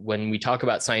 that when we talk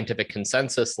about scientific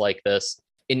consensus like this,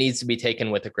 it needs to be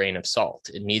taken with a grain of salt.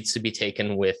 It needs to be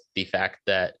taken with the fact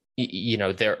that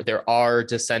there are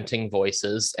dissenting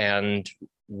voices, and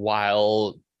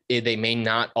while they may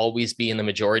not always be in the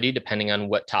majority, depending on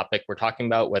what topic we're talking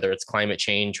about, whether it's climate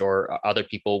change or other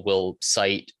people will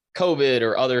cite COVID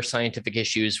or other scientific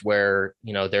issues where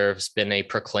there's been a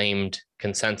proclaimed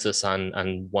consensus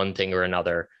on one thing or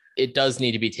another, it does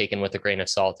need to be taken with a grain of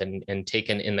salt and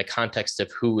taken in the context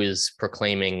of who is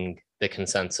proclaiming the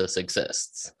consensus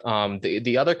exists.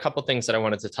 The other couple things that I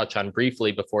wanted to touch on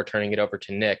briefly before turning it over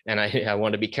to Nick, and I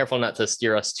want to be careful not to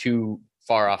steer us too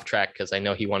far off track because I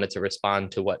know he wanted to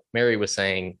respond to what Mary was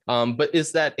saying, but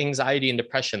is that anxiety and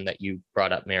depression that you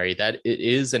brought up, Mary, that it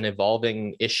is an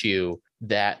evolving issue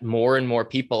that more and more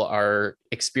people are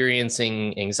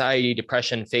experiencing anxiety,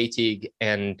 depression, fatigue,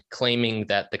 and claiming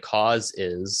that the cause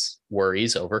is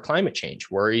worries over climate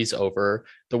change, worries over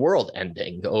the world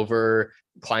ending, over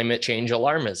climate change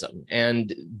alarmism.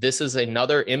 And this is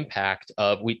another impact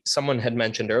of, someone had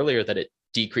mentioned earlier that it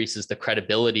decreases the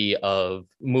credibility of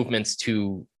movements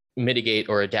to mitigate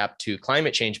or adapt to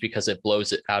climate change because it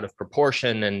blows it out of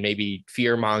proportion and maybe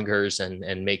fear mongers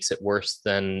and makes it worse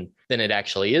than it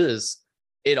actually is.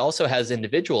 It also has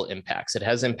individual impacts. It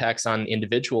has impacts on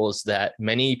individuals that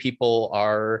many people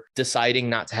are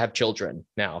deciding not to have children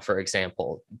now, for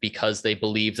example, because they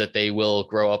believe that they will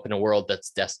grow up in a world that's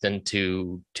destined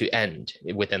to end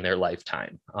within their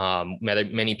lifetime.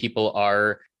 Many people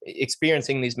are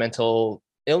experiencing these mental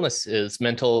illnesses,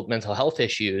 mental health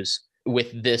issues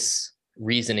with this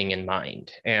reasoning in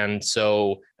mind. And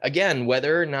so again,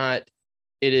 whether or not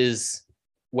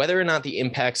the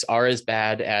impacts are as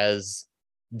bad as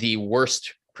the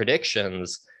worst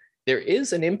predictions, there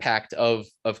is an impact of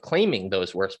claiming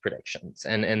those worst predictions.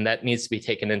 And that needs to be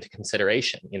taken into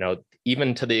consideration,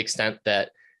 even to the extent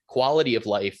that quality of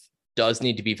life does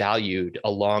need to be valued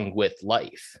along with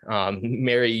life.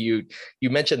 Mary, you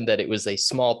mentioned that it was a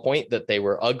small point that they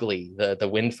were ugly, the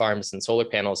wind farms and solar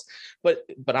panels, but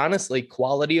honestly,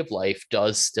 quality of life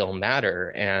does still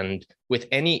matter. And with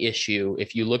any issue,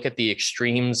 if you look at the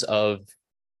extremes of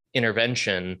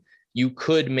intervention, you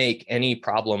could make any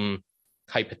problem,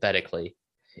 hypothetically,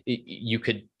 you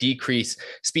could decrease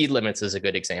speed limits is a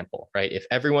good example, right? If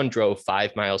everyone drove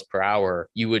 5 miles per hour,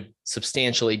 you would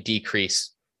substantially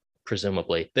decrease,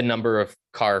 presumably, the number of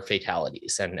car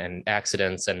fatalities and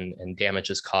accidents and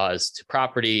damages caused to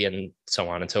property and so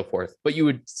on and so forth. But you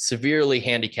would severely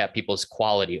handicap people's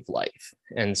quality of life.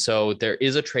 And so there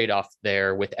is a trade-off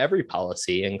there with every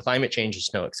policy, and climate change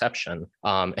is no exception.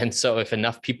 And so if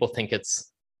enough people think it's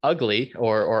ugly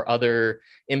or other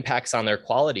impacts on their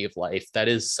quality of life, that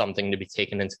is something to be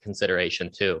taken into consideration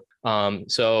too.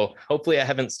 So hopefully I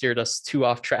haven't steered us too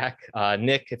off track.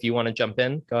 Nick, if you want to jump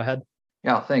in, go ahead.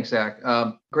 Yeah, thanks, Zach.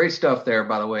 Great stuff there,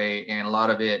 by the way, and a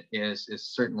lot of it is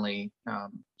certainly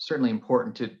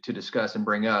important to discuss and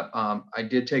bring up. I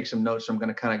did take some notes, so I'm going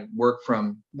to kind of work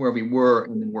from where we were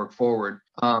and then work forward.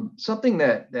 Something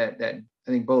that I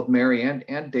think both Mary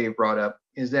and Dave brought up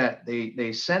is that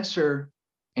they censor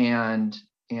and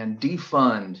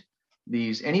defund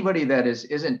anybody that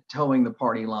isn't towing the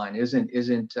party line, isn't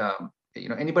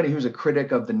anybody who's a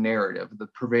critic of the narrative, the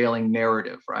prevailing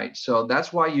narrative, right? So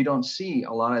that's why you don't see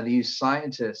a lot of these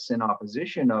scientists in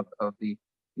opposition of the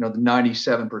the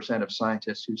 97% of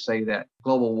scientists who say that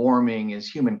global warming is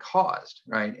human caused,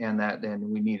 right? And that then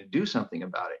we need to do something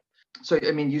about it. So,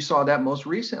 I mean, you saw that most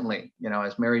recently,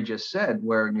 as Mary just said,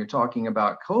 where you're talking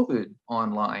about COVID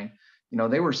online,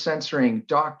 they were censoring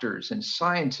doctors and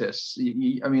scientists.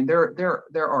 I mean, there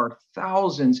are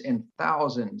thousands and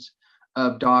thousands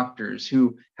of doctors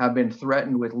who have been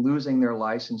threatened with losing their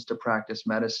license to practice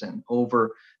medicine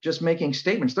over just making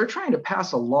statements. They're trying to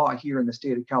pass a law here in the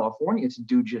state of California to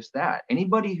do just that.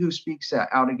 Anybody who speaks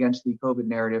out against the COVID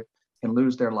narrative can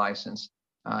lose their license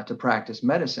to practice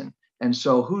medicine. And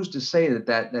so who's to say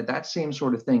that same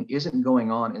sort of thing isn't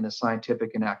going on in the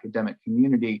scientific and academic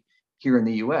community here in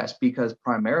the US? Because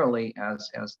primarily, as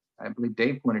I believe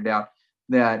Dave pointed out,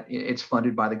 that it's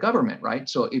funded by the government, right?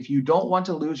 So if you don't want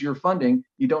to lose your funding,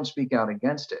 you don't speak out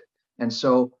against it. And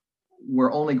so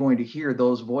we're only going to hear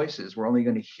those voices. We're only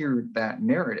going to hear that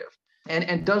narrative.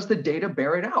 And does the data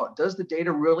bear it out? Does the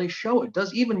data really show it?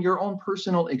 Does even your own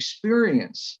personal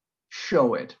experience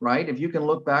show it, right? If you can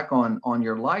look back on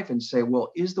your life and say,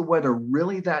 well, is the weather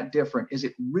really that different? Is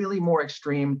it really more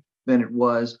extreme than it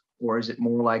was? Or is it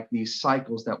more like these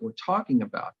cycles that we're talking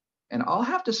about? And I'll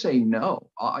have to say no.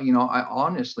 I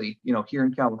honestly, here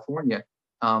in California,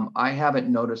 I haven't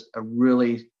noticed a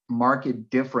really marked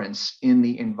difference in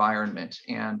the environment,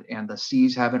 and the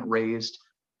seas haven't raised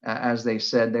as they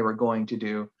said they were going to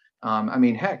do. I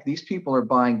mean, heck, these people are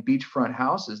buying beachfront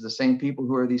houses, the same people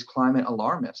who are these climate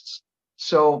alarmists.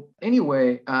 So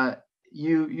anyway,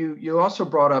 you also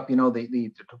brought up,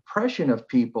 the depression of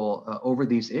people over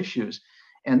these issues,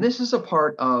 and this is a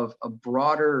part of a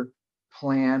broader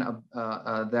plan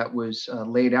that was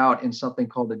laid out in something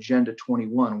called Agenda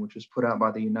 21, which was put out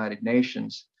by the United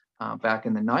Nations back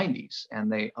in the 90s, and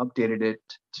they updated it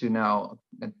to now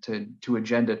to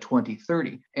Agenda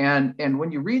 2030. And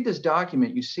when you read this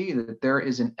document, you see that there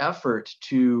is an effort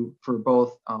for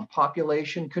both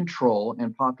population control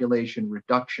and population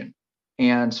reduction.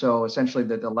 And so essentially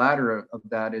the latter of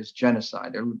that is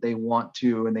genocide. They want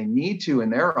to, and they need to, in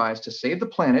their eyes, to save the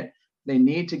planet, they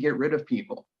need to get rid of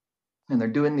people. And they're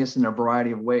doing this in a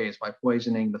variety of ways, by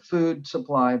poisoning the food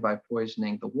supply, by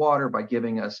poisoning the water, by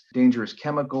giving us dangerous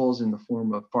chemicals in the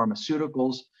form of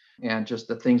pharmaceuticals, and just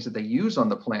the things that they use on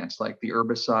the plants, like the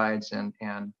herbicides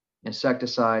and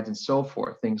insecticides and so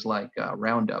forth, things like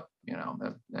Roundup,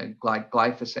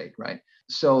 glyphosate, right?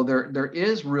 So there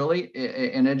is really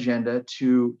an agenda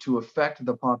to affect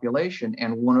the population.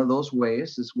 And one of those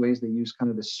ways they use kind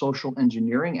of the social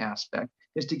engineering aspect,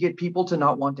 is to get people to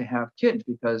not want to have kids,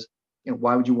 because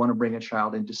why would you want to bring a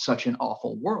child into such an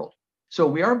awful world? So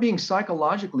we are being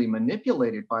psychologically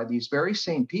manipulated by these very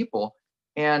same people,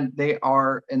 and they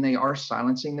are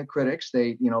silencing the critics.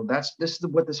 This is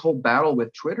what this whole battle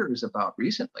with Twitter is about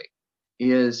recently,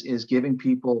 is giving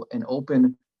people an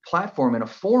open platform and a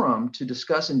forum to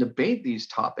discuss and debate these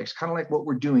topics, kind of like what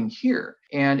we're doing here.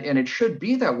 And it should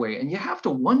be that way. And you have to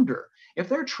wonder, if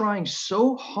they're trying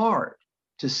so hard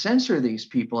to censor these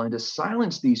people and to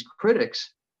silence these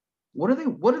critics, what are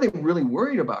they really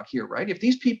worried about here, right? If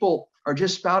these people are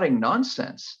just spouting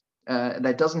nonsense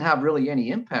that doesn't have really any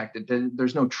impact,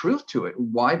 there's no truth to it,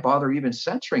 why bother even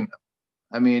censoring them?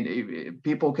 I mean,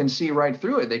 people can see right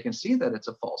through it. They can see that it's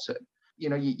a falsehood.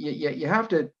 You have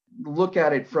to look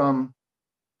at it from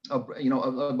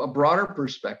a broader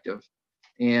perspective,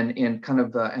 and kind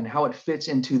of and how it fits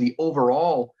into the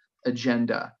overall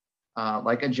agenda,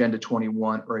 like Agenda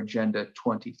 21 or Agenda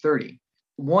 2030.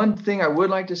 One thing I would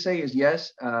like to say is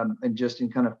yes, and just in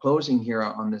kind of closing here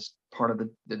on this part of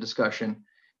the discussion,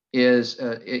 is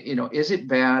it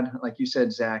bad, like you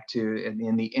said, Zach,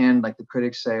 in the end, like the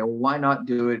critics say, well, why not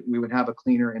do it? We would have a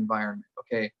cleaner environment.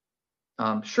 Okay,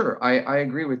 sure, I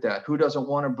agree with that. Who doesn't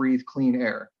want to breathe clean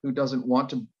air? Who doesn't want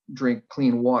to drink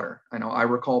clean water? I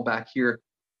recall back here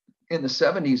in the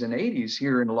 70s and 80s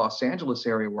here in the Los Angeles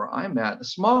area where I'm at, the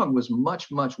smog was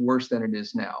much, much worse than it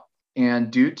is now.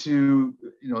 And due to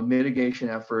mitigation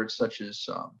efforts such as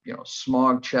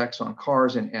smog checks on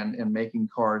cars and making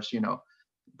cars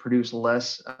produce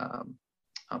less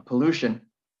pollution,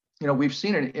 we've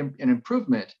seen an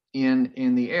improvement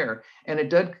in the air, and it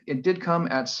did come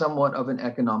at somewhat of an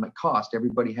economic cost.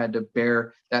 Everybody had to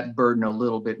bear that burden a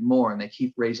little bit more, and they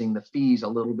keep raising the fees a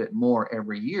little bit more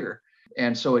every year,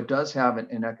 and so it does have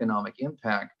an economic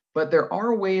impact. But there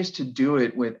are ways to do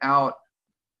it without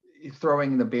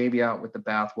throwing the baby out with the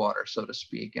bathwater, so to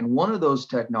speak. And one of those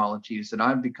technologies that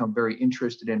I've become very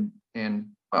interested in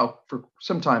for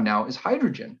some time now is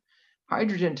hydrogen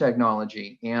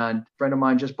technology. And a friend of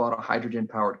mine just bought a hydrogen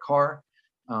powered car.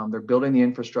 They're building the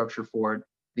infrastructure for it.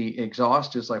 The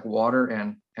exhaust is like water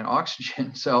and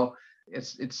oxygen. So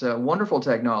it's a wonderful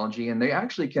technology, and they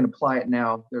actually can apply it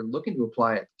now. They're looking to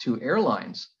apply it to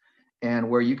airlines, and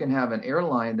where you can have an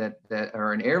airline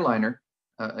or an airliner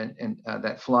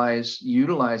that flies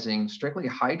utilizing strictly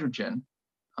hydrogen,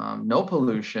 no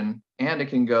pollution, and it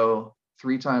can go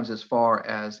 3 times as far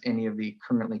as any of the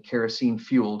currently kerosene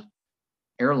fueled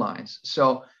airlines.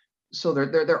 So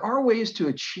there are ways to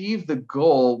achieve the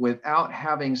goal without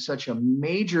having such a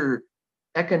major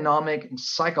economic and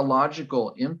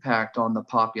psychological impact on the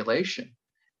population.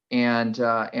 And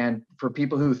for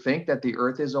people who think that the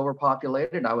Earth is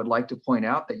overpopulated, I would like to point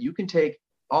out that you can take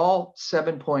all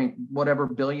 7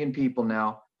 billion people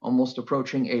now, almost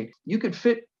approaching 8. You could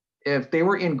fit, if they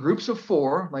were in groups of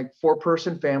 4, like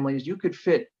 4-person families, you could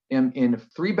fit in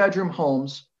 3-bedroom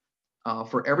homes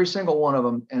for every single one of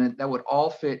them, and that would all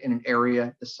fit in an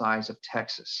area the size of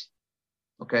Texas.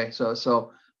 Okay,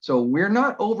 so we're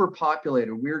not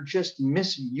overpopulated. We're just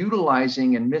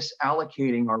misutilizing and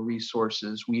misallocating our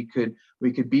resources. We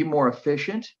could be more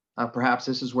efficient. Perhaps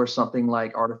this is where something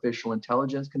like artificial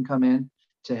intelligence can come in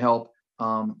to help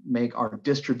make our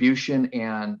distribution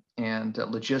and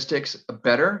logistics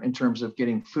better in terms of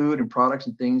getting food and products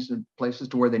and things in places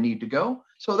to where they need to go.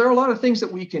 So there are a lot of things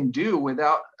that we can do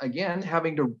without, again,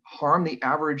 having to harm the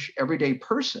average everyday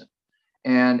person.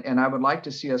 And I would like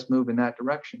to see us move in that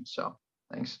direction. So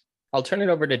thanks. I'll turn it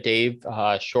over to Dave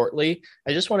shortly.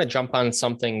 I just want to jump on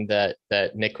something that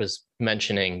Nick was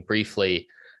mentioning briefly.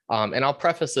 And I'll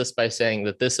preface this by saying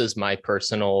that this is my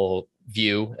personal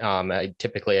view. I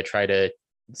try to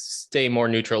stay more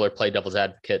neutral or play devil's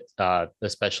advocate,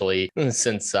 especially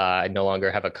since I no longer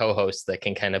have a co-host that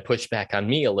can kind of push back on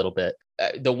me a little bit.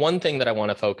 The one thing that I want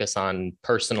to focus on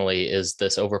personally is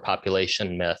this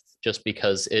overpopulation myth, just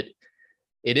because it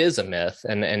is a myth.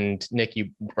 And Nick, you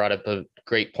brought up a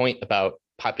great point about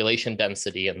population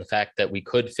density and the fact that we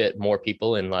could fit more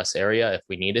people in less area if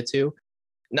we needed to.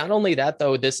 Not only that,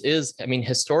 though,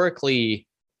 historically,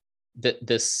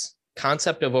 this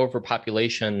concept of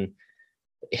overpopulation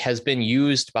has been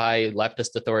used by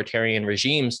leftist authoritarian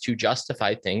regimes to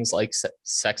justify things like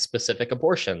sex-specific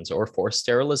abortions or forced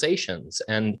sterilizations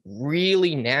and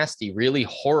really nasty, really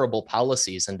horrible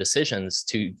policies and decisions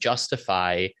to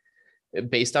justify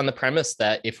based on the premise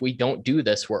that if we don't do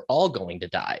this, we're all going to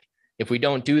die. If we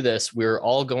don't do this, we're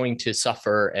all going to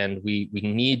suffer, and we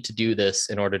need to do this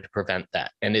in order to prevent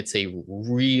that. And it's a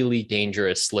really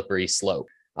dangerous, slippery slope.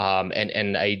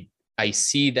 And I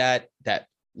see that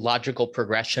logical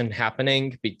progression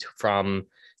happening from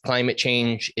climate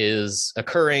change is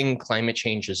occurring, climate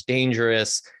change is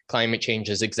dangerous, climate change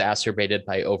is exacerbated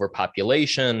by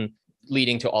overpopulation,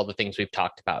 leading to all the things we've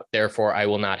talked about. Therefore, I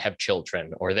will not have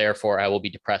children, or therefore I will be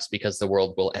depressed because the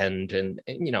world will end. And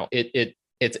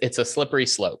it's a slippery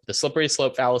slope. The slippery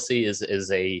slope fallacy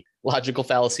is a logical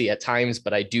fallacy at times,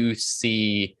 but I do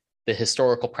see the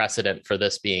historical precedent for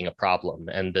this being a problem,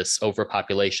 and this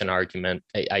overpopulation argument,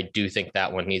 I do think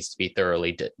that one needs to be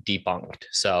thoroughly debunked.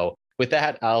 So with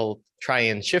that, I'll try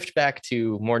and shift back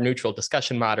to more neutral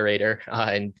discussion moderator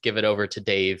and give it over to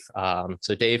Dave.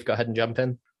 So Dave, go ahead and jump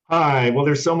in. Hi, well,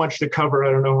 there's so much to cover.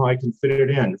 I don't know how I can fit it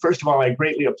in. First of all, I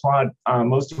greatly applaud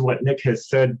most of what Nick has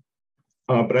said,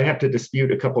 but I have to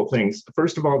dispute a couple things.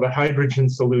 First of all, the hydrogen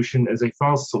solution is a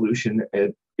false solution.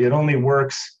 It only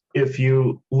works if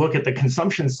you look at the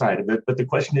consumption side of it, but the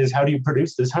question is, how do you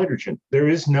produce this hydrogen? There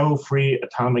is no free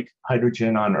atomic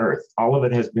hydrogen on Earth. All of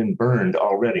it has been burned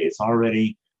already. It's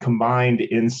already combined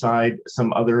inside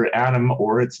some other atom,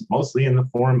 or it's mostly in the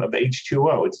form of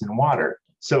H2O. It's in water.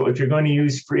 So if you're going to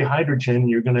use free hydrogen,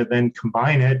 you're going to then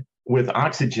combine it with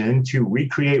oxygen to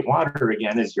recreate water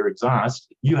again as your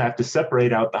exhaust. You have to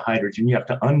separate out the hydrogen. You have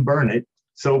to unburn it.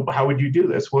 So how would you do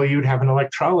this? Well, you'd have an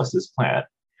electrolysis plant.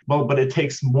 Well, but it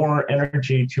takes more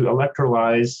energy to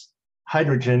electrolyze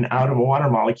hydrogen out of a water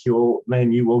molecule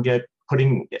than you will get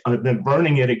then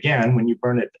burning it again when you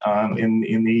burn it in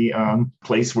the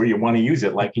place where you want to use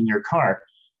it, like in your car.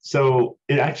 So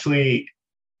it actually,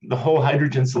 the whole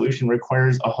hydrogen solution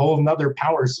requires a whole nother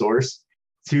power source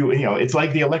to, it's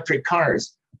like the electric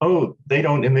cars. Oh, they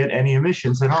don't emit any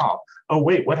emissions at all. Oh,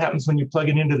 wait, what happens when you plug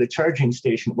it into the charging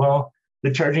station? Well,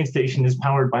 the charging station is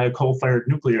powered by a coal-fired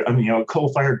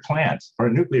plant or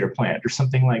a nuclear plant or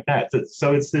something like that.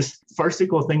 So it's this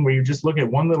farcical thing where you just look at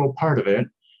one little part of it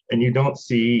and you don't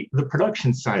see the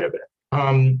production side of it.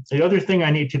 The other thing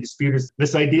I need to dispute is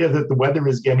this idea that the weather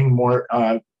is getting more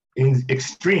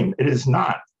extreme. It is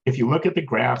not. If you look at the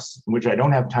graphs, which I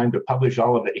don't have time to publish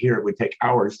all of it here, it would take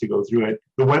hours to go through it.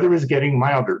 The weather is getting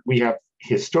milder. We have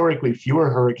historically fewer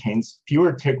hurricanes,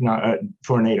 fewer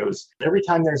tornadoes. Every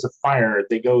time there's a fire,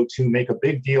 they go to make a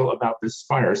big deal about this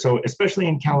fire. So especially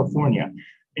in California.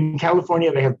 In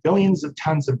California, they have billions of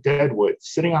tons of dead wood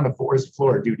sitting on the forest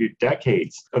floor due to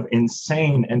decades of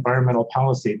insane environmental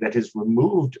policy that has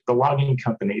removed the logging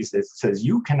companies that says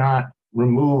you cannot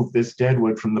remove this dead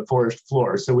wood from the forest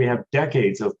floor. So we have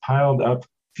decades of piled up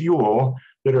fuel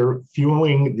that are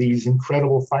fueling these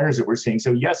incredible fires that we're seeing.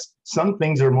 So yes, some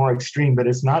things are more extreme, but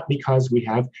it's not because we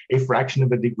have a fraction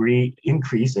of a degree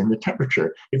increase in the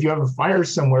temperature. If you have a fire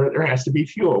somewhere, there has to be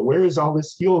fuel. Where is all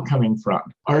this fuel coming from?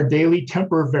 Our daily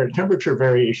temperature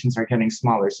variations are getting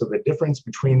smaller. So the difference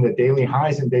between the daily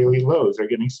highs and daily lows are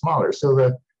getting smaller. So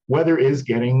the weather is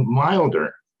getting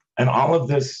milder. And all of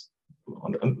this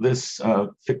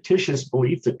fictitious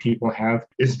belief that people have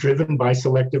is driven by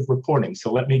selective reporting.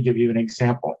 So let me give you an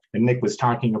example. And Nick was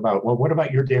talking about, well, what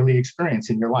about your daily experience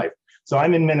in your life? So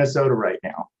I'm in Minnesota right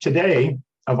now. Today,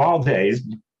 of all days,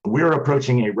 we're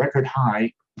approaching a record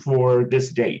high for this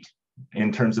date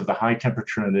in terms of the high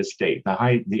temperature in this date.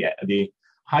 The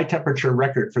high temperature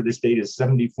record for this date is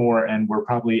 74, and we're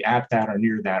probably at that or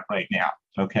near that right now,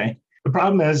 okay? The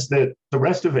problem is that the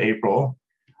rest of April,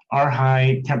 our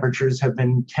high temperatures have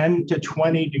been 10 to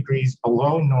 20 degrees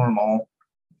below normal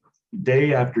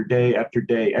day after day after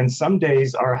day. And some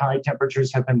days our high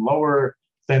temperatures have been lower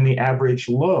than the average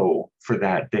low for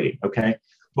that date, okay?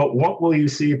 But what will you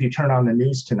see if you turn on the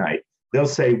news tonight? They'll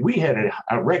say, we had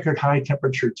a record high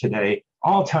temperature today,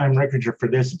 all-time record for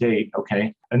this date,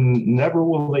 okay? And never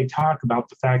will they talk about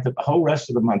the fact that the whole rest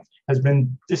of the month has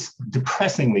been just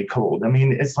depressingly cold. I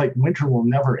mean, it's like winter will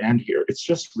never end here. It's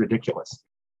just ridiculous.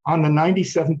 On the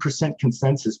 97%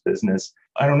 consensus business,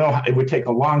 I don't know, it would take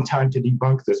a long time to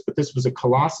debunk this, but this was a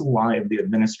colossal lie of the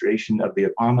administration, of the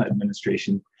Obama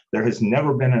administration. There has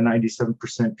never been a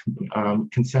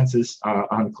 97% consensus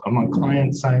among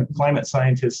climate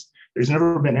scientists. There's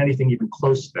never been anything even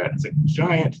close to that. It's a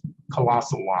giant,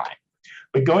 colossal lie.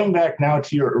 But going back now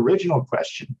to your original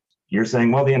question, You're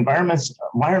saying, well, the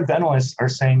environmentalists are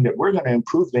saying that we're going to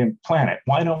improve the planet.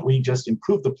 Why don't we just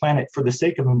improve the planet for the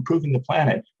sake of improving the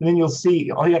planet? And then you'll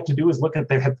see all you have to do is look at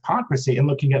their hypocrisy and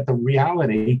looking at the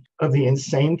reality of the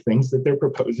insane things that they're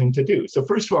proposing to do. So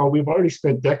first of all, we've already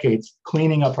spent decades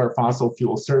cleaning up our fossil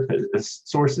fuel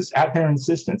sources at their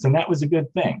insistence, and that was a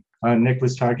good thing. Nick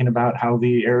was talking about how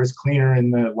the air is cleaner in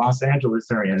the Los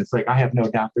Angeles area. And it's like, I have no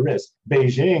doubt there is.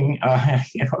 Beijing,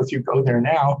 if you go there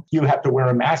now, you have to wear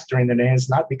a mask during the day. And it's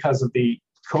not because of the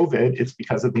COVID, it's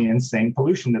because of the insane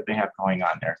pollution that they have going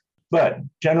on there. But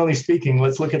generally speaking,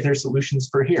 let's look at their solutions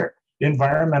for here.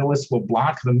 Environmentalists will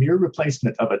block the mere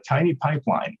replacement of a tiny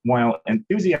pipeline while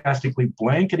enthusiastically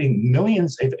blanketing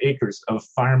millions of acres of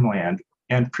farmland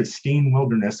and pristine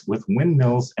wilderness with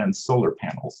windmills and solar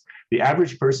panels. The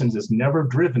average person has never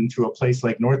driven through a place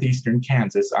like northeastern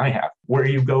Kansas, I have, where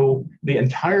you go, the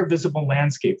entire visible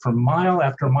landscape for mile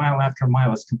after mile after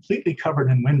mile is completely covered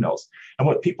in windmills. And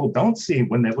what people don't see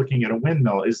when they're looking at a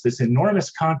windmill is this enormous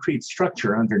concrete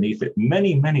structure underneath it,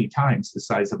 many, many times the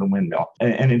size of a windmill.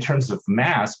 And in terms of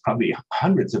mass, probably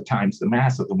hundreds of times the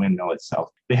mass of the windmill itself.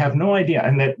 They have no idea.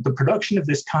 And that the production of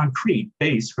this concrete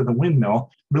base for the windmill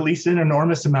release an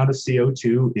enormous amount of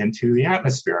CO2 into the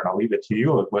atmosphere. And I'll leave it to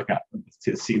you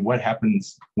to see what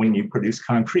happens when you produce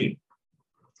concrete.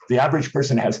 The average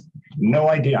person has no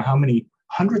idea how many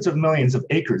hundreds of millions of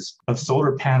acres of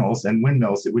solar panels and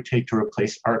windmills it would take to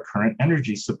replace our current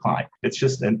energy supply. It's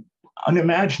just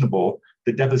unimaginable,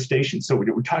 the devastation. So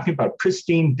we're talking about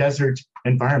pristine desert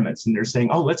environments, and they're saying,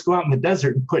 oh, let's go out in the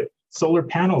desert and put solar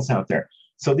panels out there.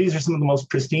 So these are some of the most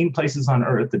pristine places on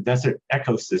Earth, the desert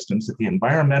ecosystems that the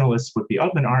environmentalists would be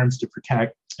up in arms to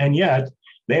protect. And yet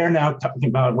they are now talking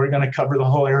about, we're going to cover the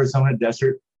whole Arizona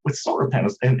desert with solar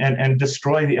panels and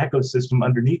destroy the ecosystem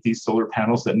underneath these solar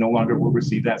panels that no longer will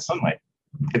receive that sunlight.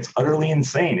 It's utterly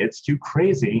insane. It's too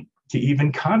crazy to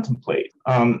even contemplate.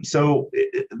 So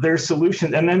their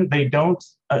solution, and then they don't,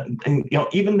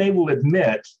 even they will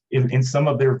admit in some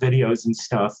of their videos and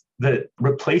stuff that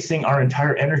replacing our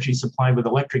entire energy supply with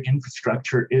electric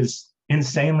infrastructure is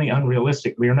insanely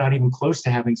unrealistic. We are not even close to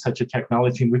having such a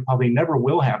technology, and we probably never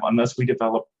will have unless we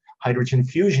develop hydrogen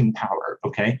fusion power,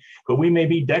 okay? But we may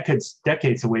be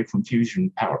decades away from fusion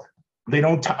power. They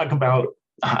don't talk about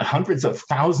hundreds of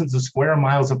thousands of square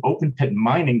miles of open pit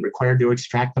mining required to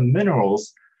extract the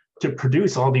minerals to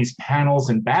produce all these panels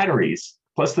and batteries,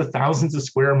 plus the thousands of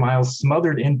square miles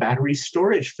smothered in battery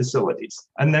storage facilities.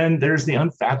 And then there's the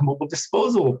unfathomable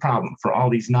disposal problem for all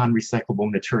these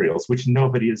non-recyclable materials, which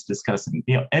nobody is discussing.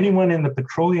 Anyone in the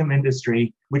petroleum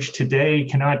industry, which today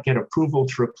cannot get approval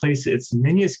to replace its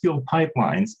minuscule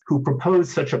pipelines, who propose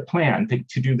such a plan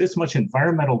to do this much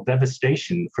environmental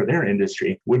devastation for their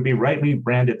industry, would be rightly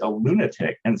branded a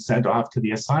lunatic and sent off to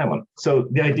the asylum. So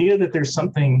the idea that there's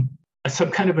some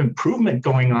kind of improvement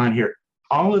going on here,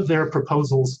 all of their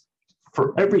proposals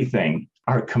for everything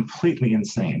are completely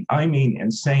insane. I mean,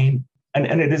 insane. And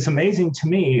it is amazing to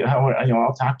me how,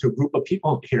 I'll talk to a group of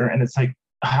people here, and it's like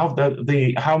how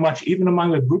how much, even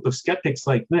among a group of skeptics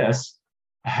like this,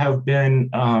 have been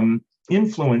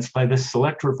influenced by this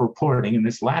selective reporting and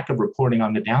this lack of reporting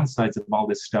on the downsides of all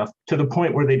this stuff, to the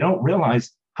point where they don't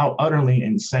realize how utterly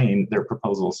insane their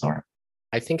proposals are.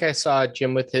 I think I saw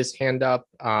Jim with his hand up,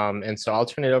 and so I'll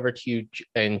turn it over to you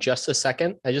in just a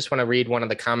second. I just want to read one of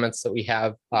the comments that we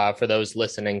have for those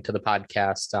listening to the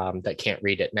podcast that can't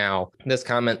read it now. This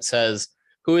comment says,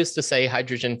 "Who is to say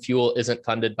hydrogen fuel isn't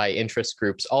funded by interest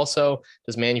groups? Also,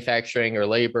 does manufacturing or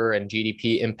labor and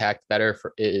GDP impact better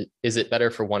is it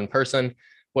better for one person?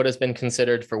 What has been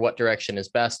considered for what direction is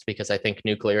best? Because I think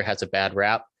nuclear has a bad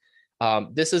rap."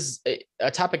 This is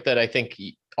a topic that I think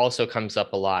also comes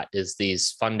up a lot, is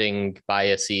these funding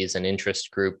biases and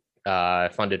interest group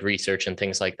funded research and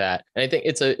things like that. And I think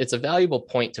it's a valuable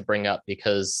point to bring up,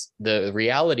 because the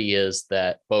reality is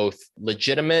that both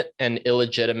legitimate and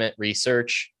illegitimate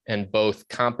research and both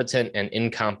competent and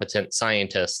incompetent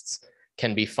scientists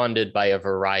can be funded by a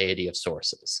variety of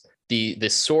sources. The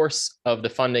source of the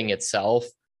funding itself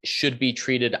should be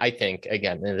treated, I think,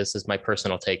 again, and this is my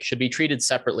personal take, should be treated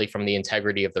separately from the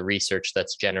integrity of the research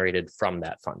that's generated from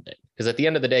that funding. Because at the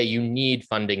end of the day, you need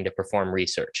funding to perform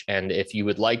research. And if you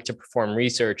would like to perform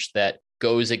research that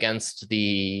goes against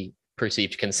the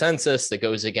perceived consensus, that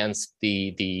goes against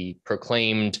the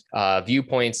proclaimed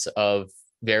viewpoints of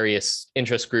various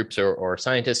interest groups or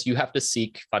scientists, you have to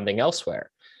seek funding elsewhere.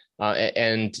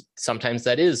 And sometimes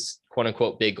that is, quote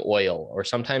unquote, big oil, or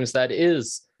sometimes that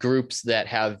is groups that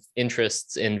have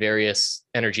interests in various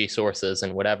energy sources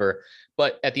and whatever.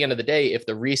 But at the end of the day, if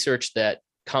the research that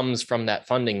comes from that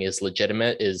funding is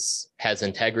legitimate, has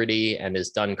integrity, and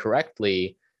is done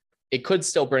correctly, it could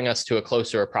still bring us to a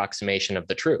closer approximation of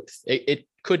the truth. It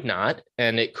could not,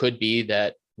 and it could be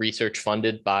that research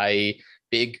funded by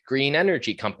big green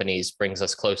energy companies brings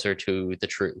us closer to the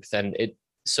truth.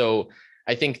 So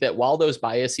I think that while those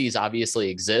biases obviously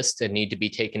exist and need to be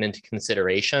taken into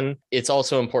consideration, it's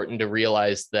also important to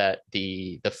realize that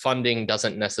the funding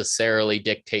doesn't necessarily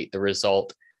dictate the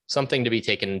result. Something to be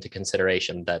taken into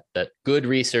consideration, that good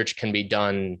research can be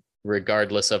done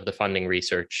regardless of the funding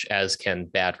research, as can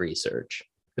bad research.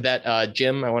 With that,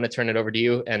 Jim, I want to turn it over to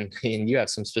you, and you have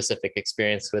some specific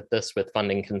experience with this, with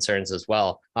funding concerns as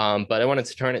well. But I wanted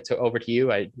to turn it over to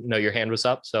you. I know your hand was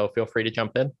up, so feel free to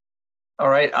jump in. All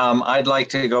right. I'd like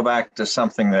to go back to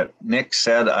something that Nick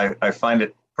said. I find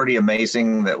it pretty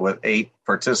amazing that with 8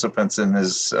 participants in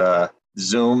this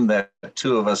Zoom, that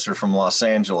 2 of us are from Los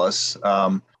Angeles.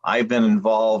 I've been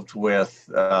involved with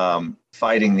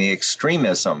fighting the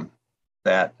extremism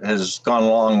that has gone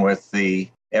along with the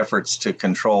efforts to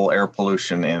control air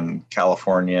pollution in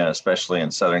California, especially in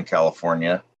Southern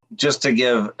California. Just to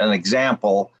give an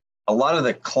example, a lot of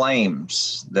the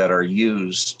claims that are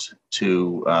used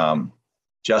to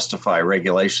justify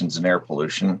regulations in air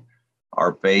pollution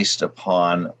are based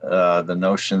upon the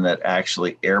notion that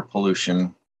actually air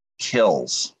pollution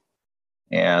kills.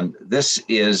 And this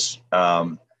is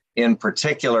in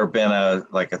particular been a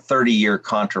 30-year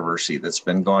controversy that's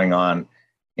been going on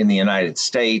in the United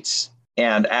States.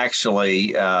 And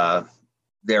actually,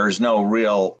 there is no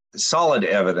real solid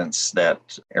evidence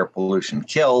that air pollution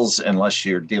kills unless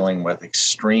you're dealing with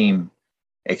extreme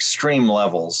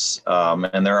levels.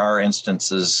 And there are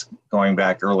instances going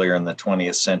back earlier in the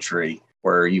 20th century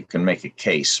where you can make a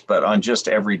case. But on just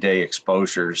everyday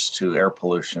exposures to air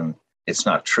pollution, it's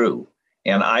not true.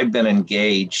 And I've been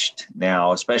engaged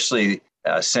now, especially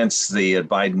since the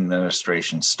Biden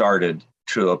administration started,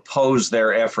 to oppose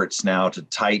their efforts now to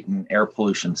tighten air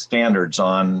pollution standards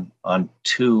on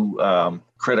 2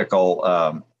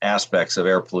 critical aspects of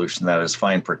air pollution, that is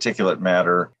fine particulate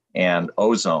matter and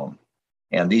ozone.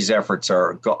 And these efforts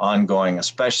are ongoing,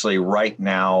 especially right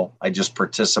now. I just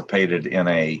participated in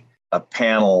a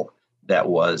panel that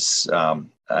was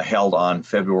held on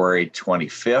February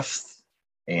 25th.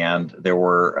 And there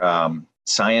were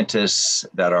scientists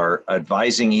that are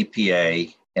advising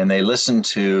EPA, and they listened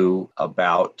to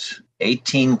about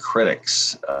 18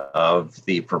 critics of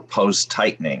the proposed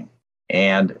tightening.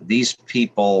 And these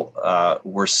people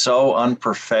were so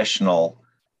unprofessional,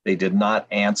 they did not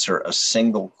answer a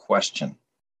single question.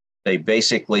 They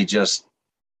basically just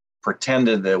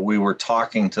pretended that we were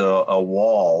talking to a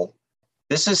wall.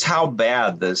 This is how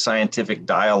bad the scientific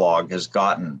dialogue has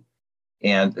gotten.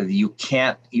 And you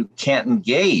can't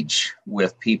engage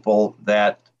with people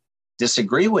that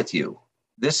disagree with you.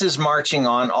 This is marching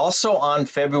on. Also on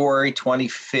February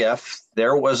 25th,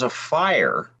 there was a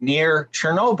fire near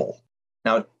Chernobyl.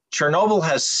 Now, Chernobyl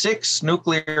has 6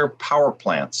 nuclear power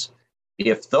plants.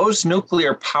 If those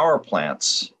nuclear power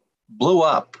plants blew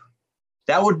up,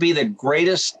 that would be the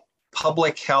greatest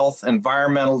public health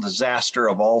environmental disaster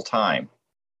of all time.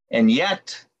 And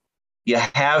yet, you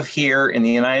have here in the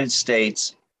United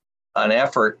States an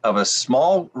effort of a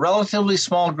relatively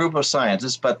small group of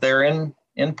scientists, but they're in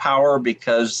power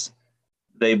because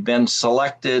they've been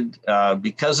selected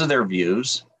because of their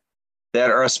views, that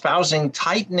are espousing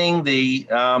tightening the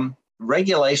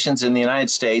regulations in the United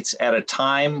States at a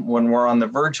time when we're on the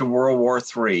verge of World War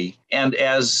III. And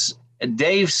as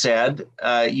Dave said,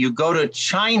 you go to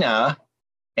China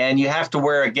and you have to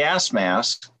wear a gas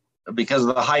mask because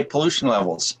of the high pollution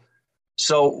levels.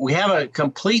 So we have a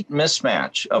complete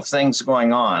mismatch of things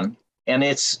going on, and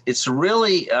it's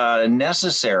really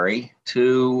necessary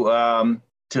to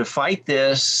fight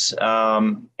this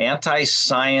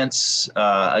anti-science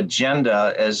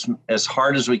agenda as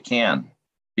hard as we can,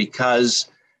 because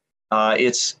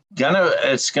it's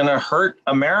gonna hurt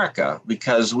America,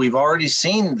 because we've already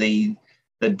seen the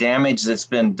damage that's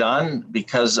been done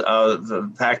because of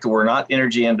the fact that we're not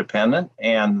energy independent,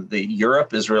 and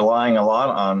Europe is relying a lot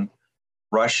on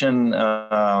Russian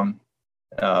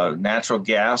natural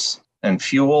gas and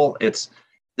fuel.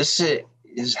 This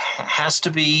has to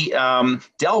be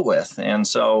dealt with, and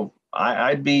so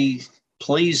I'd be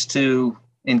pleased to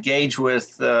engage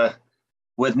with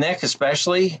Nick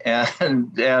especially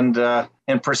and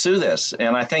pursue this.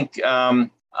 And I think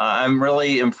I'm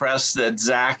really impressed that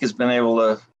Zach has been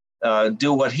able to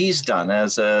do what he's done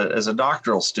as a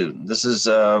doctoral student. This is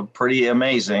pretty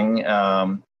amazing,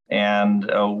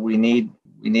 and we need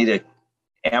to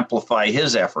amplify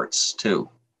his efforts too.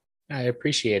 I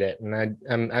appreciate it, and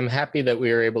I'm happy that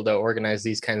we were able to organize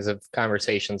these kinds of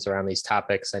conversations around these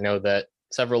topics. I know that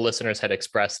several listeners had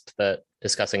expressed that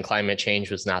discussing climate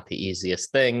change was not the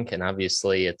easiest thing. And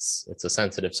obviously it's a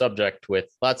sensitive subject with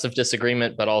lots of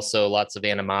disagreement, but also lots of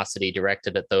animosity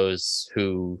directed at those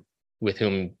with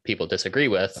whom people disagree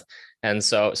with. And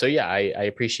so yeah, I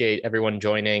appreciate everyone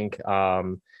joining.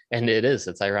 And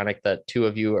it's ironic that two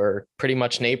of you are pretty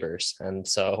much neighbors. And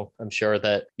so I'm sure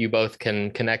that you both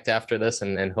can connect after this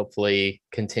and hopefully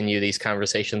continue these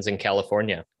conversations in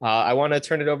California. I want to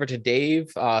turn it over to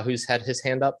Dave, who's had his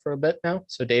hand up for a bit now.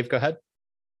 So Dave, go ahead.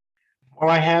 Well,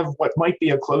 I have what might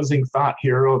be a closing thought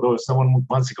here, although if someone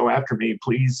wants to go after me,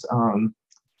 please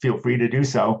feel free to do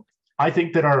so. I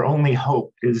think that our only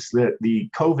hope is that the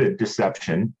COVID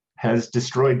deception has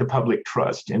destroyed the public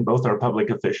trust in both our public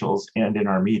officials and in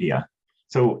our media.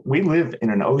 So we live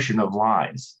in an ocean of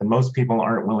lies, and most people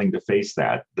aren't willing to face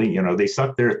that. They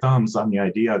suck their thumbs on the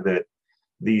idea that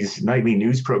these nightly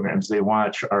news programs they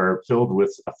watch are filled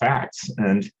with facts.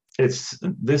 And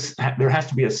there has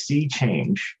to be a sea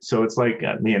change. So it's like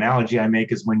the analogy I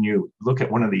make is when you look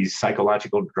at one of these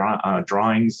psychological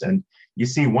drawings and you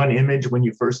see one image when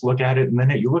you first look at it, and then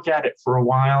you look at it for a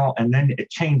while, and then it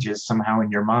changes somehow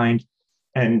in your mind.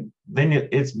 And then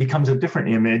it becomes a different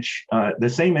image. The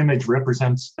same image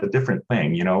represents a different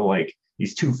thing, like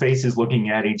these two faces looking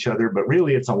at each other, but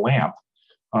really it's a lamp.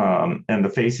 And the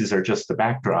faces are just the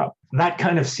backdrop. That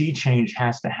kind of sea change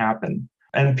has to happen.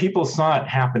 And people saw it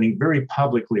happening very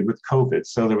publicly with COVID.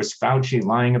 So there was Fauci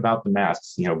lying about the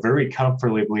masks, very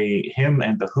comfortably, him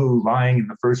and the WHO lying in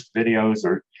the first videos,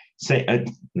 or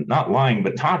not lying,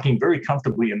 but talking very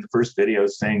comfortably in the first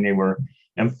videos, saying they were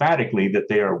emphatically that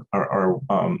they are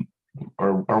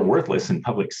worthless in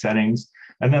public settings.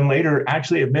 And then later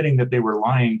actually admitting that they were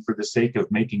lying for the sake of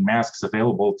making masks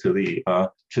available to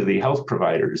the health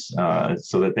providers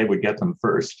so that they would get them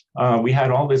first. We had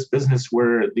all this business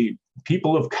where the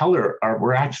people of color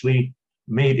were actually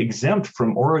made exempt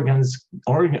from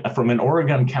an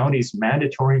Oregon County's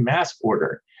mandatory mask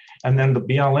order. And then the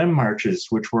BLM marches,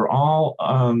 which were all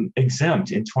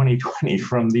exempt in 2020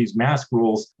 from these mask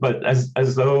rules, but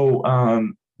as though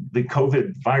the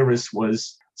COVID virus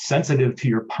was sensitive to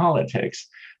your politics.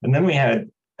 And then we had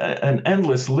an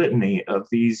endless litany of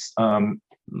these lockdown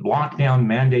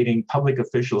mandating public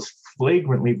officials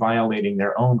flagrantly violating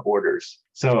their own orders.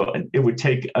 So it would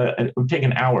take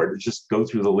an hour to just go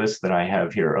through the list that I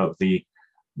have here of the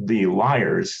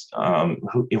liars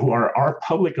who are our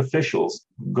public officials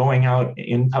going out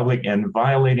in public and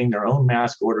violating their own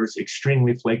mask orders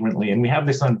extremely flagrantly. And we have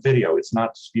this on video. It's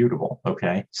not disputable.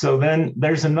 Okay. So then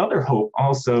there's another hope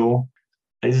also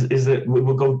is that we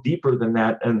will go deeper than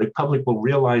that, and the public will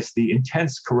realize the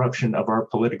intense corruption of our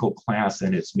political class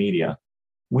and its media.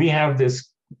 We have this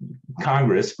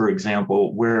Congress, for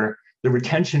example, where the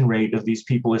retention rate of these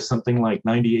people is something like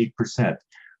 98%.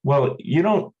 Well, you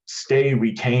don't stay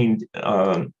retained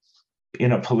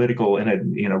in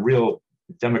a real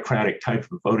democratic type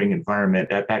of voting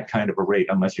environment at that kind of a rate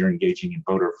unless you're engaging in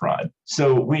voter fraud.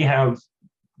 So we have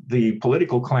the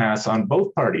political class on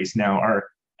both parties now are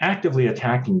actively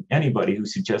attacking anybody who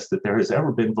suggests that there has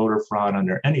ever been voter fraud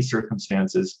under any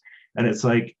circumstances. And it's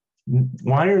like,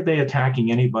 why are they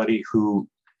attacking anybody who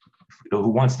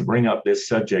wants to bring up this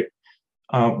subject?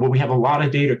 Well, we have a lot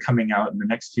of data coming out in the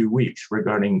next few weeks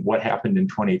regarding what happened in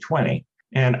 2020.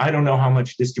 And I don't know how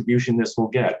much distribution this will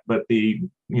get, but the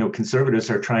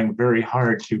conservatives are trying very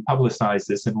hard to publicize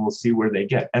this, and we'll see where they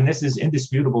get. And this is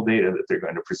indisputable data that they're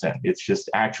going to present. It's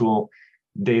just actual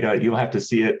data. You'll have to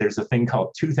see it. There's a thing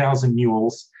called 2000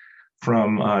 Mules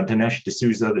from Dinesh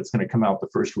D'Souza that's going to come out the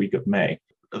first week of May.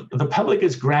 The public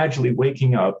is gradually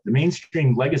waking up. The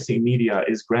mainstream legacy media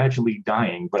is gradually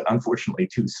dying, but unfortunately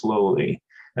too slowly.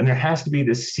 And there has to be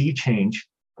this sea change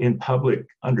in public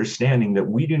understanding that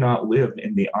we do not live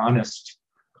in the honest,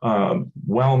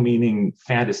 well-meaning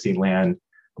fantasy land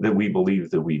that we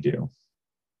believe that we do.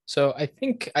 So I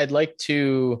think I'd like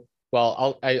to,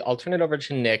 well, I'll turn it over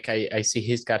to Nick. I see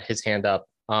he's got his hand up.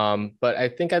 But I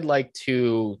think I'd like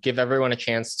to give everyone a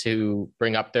chance to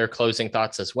bring up their closing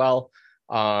thoughts as well.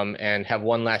 And have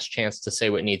one last chance to say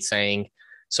what needs saying.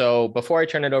 So before I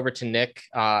turn it over to Nick,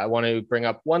 I want to bring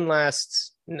up one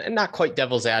last, not quite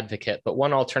devil's advocate, but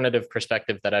one alternative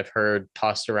perspective that I've heard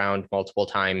tossed around multiple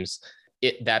times.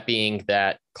 That being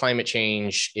that climate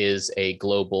change is a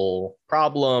global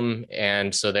problem,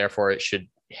 and so therefore it should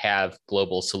have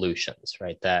global solutions,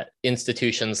 right? That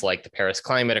institutions like the Paris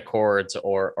Climate Accords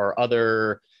or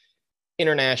other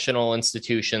international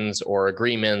institutions or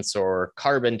agreements or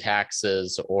carbon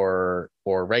taxes or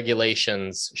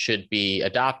regulations should be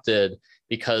adopted,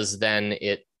 because then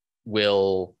it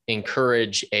will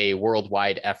encourage a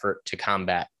worldwide effort to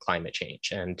combat climate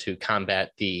change and to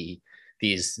combat these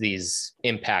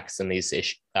impacts and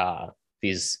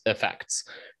these effects,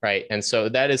 right? And so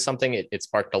that is something, it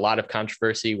sparked a lot of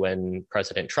controversy when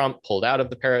President Trump pulled out of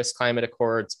the Paris Climate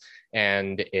Accords,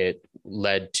 and it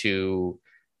led to,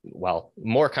 well,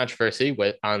 more controversy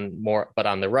on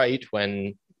the right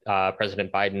when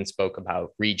President Biden spoke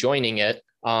about rejoining it.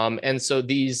 And so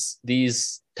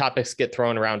these topics get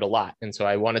thrown around a lot. And so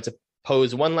I wanted to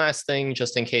pose one last thing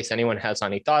just in case anyone has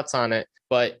any thoughts on it.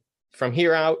 But from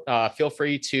here out, feel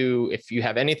free to, if you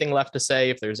have anything left to say,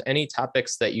 if there's any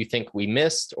topics that you think we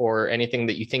missed or anything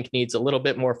that you think needs a little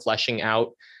bit more fleshing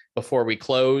out before we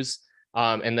close.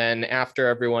 And then after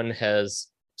everyone has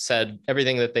said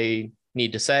everything that they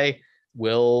need to say,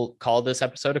 we'll call this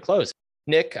episode a close.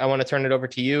 Nick, I want to turn it over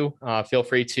to you. Feel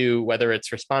free to, whether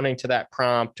it's responding to that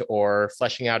prompt or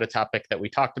fleshing out a topic that we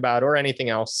talked about or anything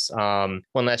else, one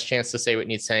last chance to say what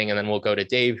needs saying, and then we'll go to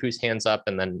Dave, whose hand's up,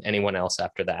 and then anyone else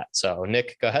after that. So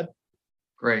Nick, go ahead.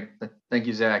 Great. Thank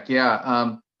you, Zach.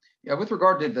 Yeah. With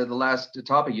regard to the last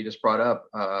topic you just brought up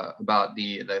about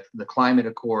the climate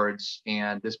accords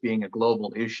and this being a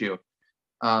global issue,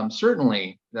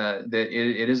 certainly that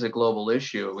it is a global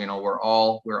issue. You know, we're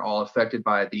all affected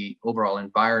by the overall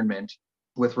environment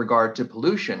with regard to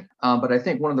pollution. But I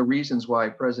think one of the reasons why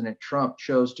President Trump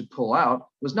chose to pull out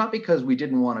was not because we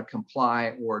didn't want to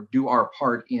comply or do our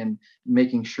part in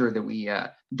making sure that we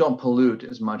don't pollute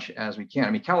as much as we can.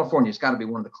 I mean, California's got to be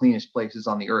one of the cleanest places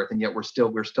on the earth, and yet we're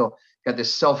still got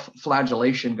this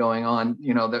self-flagellation going on.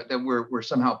 You know, that we're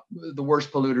somehow the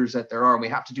worst polluters that there are, and we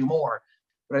have to do more.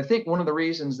 But I think one of the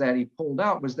reasons that he pulled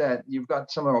out was that you've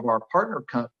got some of our partner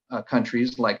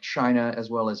countries like China as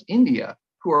well as India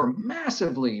who are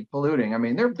massively polluting. I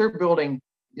mean, they're building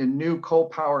new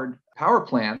coal-powered power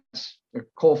plants, or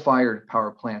coal-fired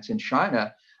power plants in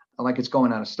China, like it's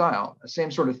going out of style. The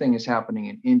same sort of thing is happening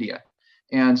in India.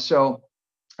 And so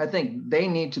I think they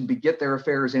need to get their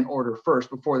affairs in order first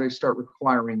before they start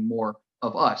requiring more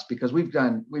of us, because we've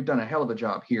done a hell of a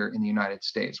job here in the United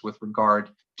States with regard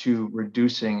to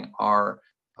reducing our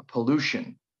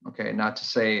pollution. Okay, not to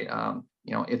say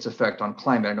its effect on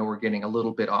climate. I know we're getting a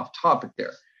little bit off topic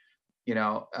there.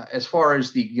 As far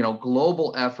as the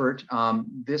global effort,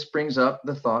 this brings up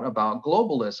the thought about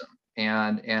globalism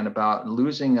and about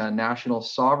losing national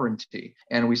sovereignty.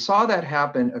 And we saw that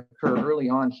occur early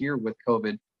on here with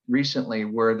COVID recently,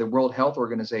 where the World Health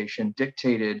Organization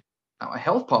dictated a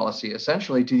health policy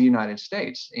essentially to the United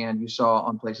States. And you saw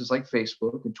on places like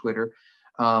Facebook and Twitter,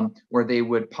 where they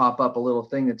would pop up a little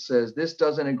thing that says, this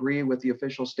doesn't agree with the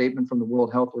official statement from the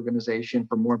World Health Organization.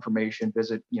 For more information,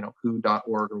 visit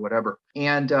WHO.org or whatever.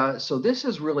 And so this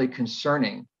is really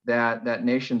concerning that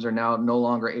nations are now no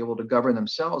longer able to govern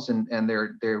themselves, and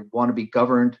they want to be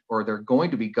governed, or they're going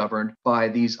to be governed by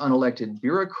these unelected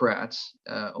bureaucrats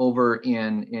over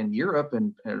in Europe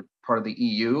and part of the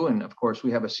EU. And of course,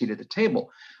 we have a seat at the table.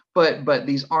 But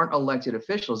these aren't elected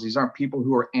officials. These aren't people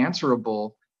who are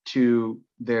answerable to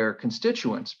their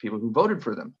constituents, people who voted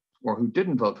for them or who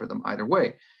didn't vote for them, either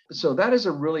way. So that is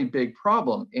a really big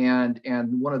problem. And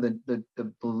one of the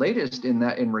latest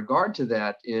in regard to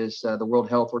that is the World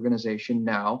Health Organization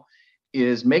now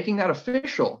is making that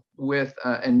official with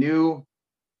a new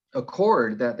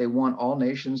accord that they want all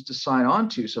nations to sign on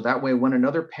to. So that way, when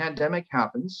another pandemic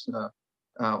happens,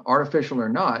 artificial or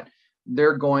not,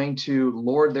 they're going to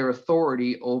lord their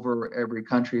authority over every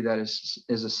country that is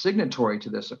a signatory to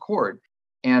this accord.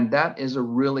 And that is a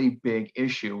really big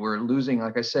issue. We're losing,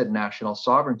 like I said, national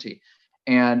sovereignty.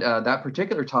 And that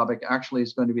particular topic actually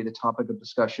is going to be the topic of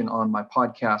discussion on my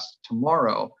podcast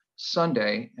tomorrow,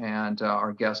 Sunday. And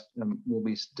our guest will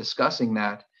be discussing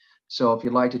that. So if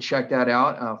you'd like to check that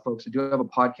out, folks, I do have a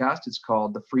podcast. It's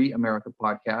called the Free America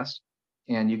Podcast.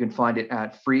 And you can find it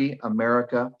at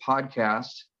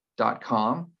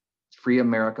freeamericapodcast.com,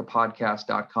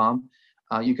 freeamericapodcast.com.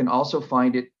 You can also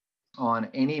find it on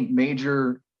any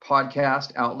major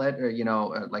podcast outlet, or,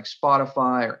 like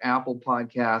Spotify or Apple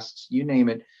Podcasts, you name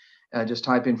it. Just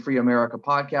type in Free America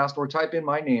Podcast, or type in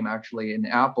my name. Actually, in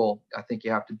Apple, I think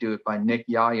you have to do it by Nick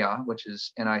Yaya, which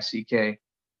is NickYaya,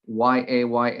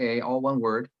 all one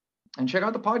word. And check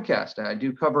out the podcast. I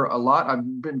do cover a lot.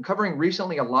 I've been covering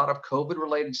recently a lot of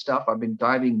COVID-related stuff. I've been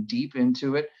diving deep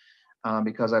into it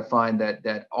because I find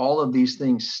that all of these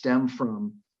things stem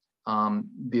from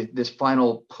this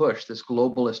final push, this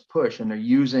globalist push, and they're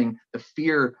using the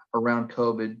fear around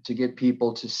COVID to get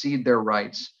people to cede their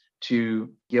rights, to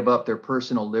give up their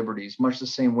personal liberties, much the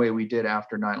same way we did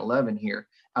after 9/11 here,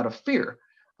 out of fear,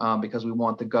 because we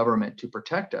want the government to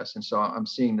protect us. And so I'm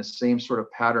seeing the same sort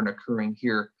of pattern occurring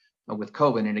here with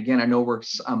COVID. And again, I know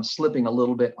I'm slipping a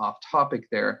little bit off topic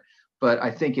there, but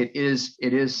I think it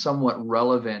is somewhat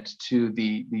relevant to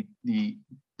the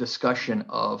discussion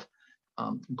of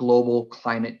global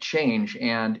climate change.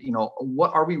 And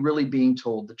what are we really being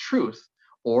told the truth?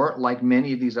 Or like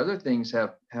many of these other things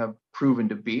have proven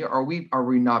to be, are we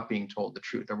not being told the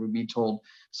truth? Are we being told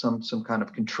some kind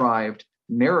of contrived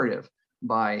narrative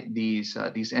by these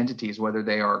entities, whether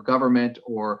they are government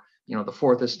or the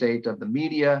fourth estate of the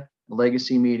media,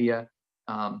 legacy media?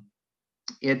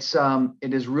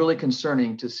 It is really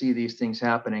concerning to see these things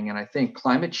happening, and I think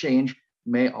climate change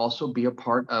may also be a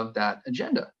part of that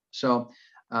agenda. So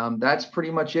that's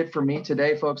pretty much it for me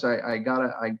today, folks.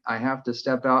 I have to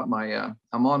step out.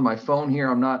 I'm on my phone here.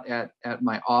 I'm not at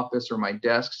my office or my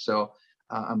desk, so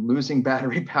I'm losing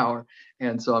battery power,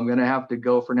 and so I'm going to have to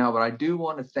go for now. But I do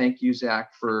want to thank you,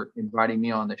 Zach, for inviting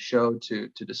me on the show to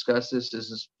discuss this.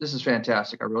 This is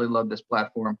fantastic. I really love this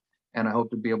platform, and I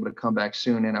hope to be able to come back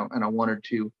soon. And I wanted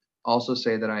to also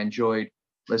say that I enjoyed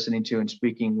listening to and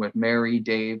speaking with Mary,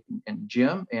 Dave, and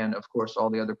Jim, and of course all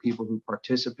the other people who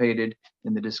participated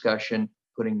in the discussion,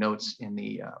 putting notes in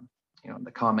the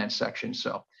the comment section.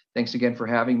 So thanks again for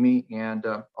having me, and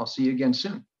I'll see you again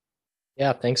soon.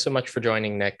 Yeah, thanks so much for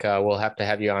joining, Nick. We'll have to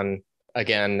have you on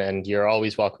again, and you're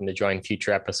always welcome to join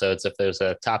future episodes if there's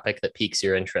a topic that piques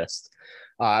your interest.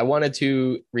 I wanted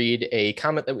to read a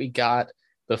comment that we got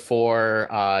before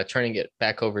turning it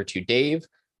back over to Dave.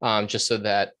 Just so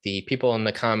that the people in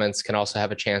the comments can also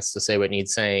have a chance to say what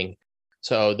needs saying.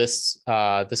 So this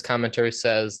commenter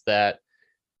says that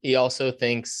he also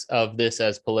thinks of this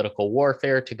as political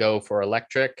warfare to go for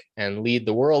electric and lead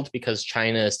the world because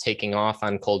China is taking off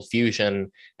on cold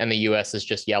fusion and the US is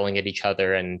just yelling at each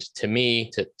other. And to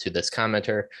me, to this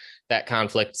commenter, that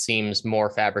conflict seems more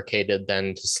fabricated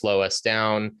than to slow us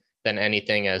down than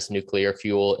anything, as nuclear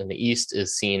fuel in the East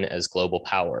is seen as global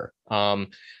power.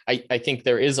 I think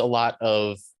there is a lot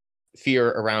of fear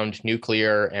around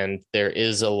nuclear, and there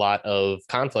is a lot of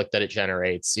conflict that it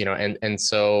generates, and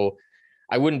so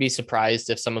I wouldn't be surprised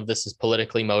if some of this is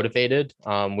politically motivated.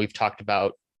 We've talked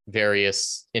about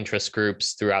various interest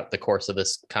groups throughout the course of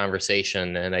this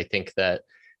conversation, and I think that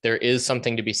there is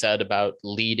something to be said about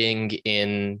leading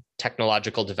in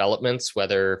technological developments,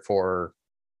 whether for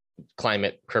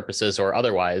climate purposes or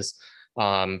otherwise,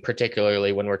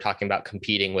 particularly when we're talking about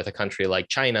competing with a country like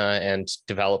China and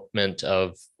development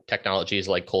of technologies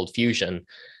like cold fusion.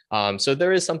 So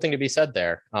there is something to be said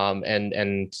there.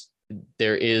 And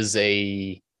there is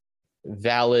a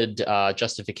valid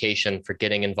justification for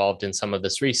getting involved in some of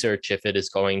this research if it is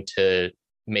going to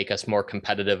make us more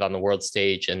competitive on the world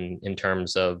stage and in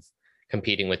terms of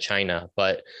competing with China.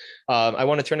 But I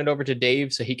want to turn it over to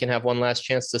Dave so he can have one last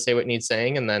chance to say what needs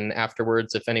saying. And then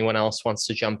afterwards, if anyone else wants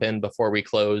to jump in before we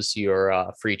close,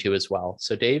 you're free to as well.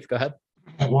 So Dave, go ahead.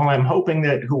 Well, I'm hoping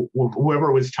that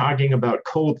whoever was talking about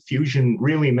cold fusion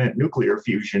really meant nuclear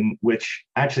fusion, which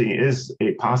actually is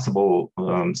a possible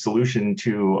solution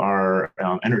to our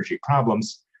energy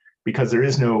problems, because there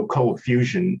is no cold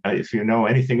fusion. If you know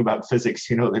anything about physics,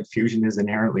 you know that fusion is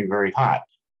inherently very hot.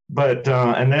 But,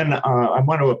 and then I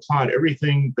want to applaud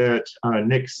everything that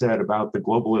Nick said about the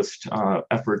globalist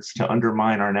efforts to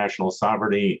undermine our national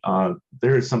sovereignty.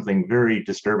 There is something very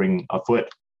disturbing afoot.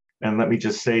 And let me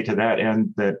just say to that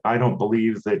end that I don't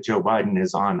believe that Joe Biden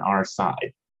is on our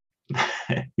side.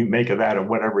 You make of that or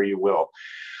whatever you will.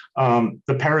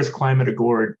 The Paris Climate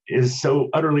Accord is so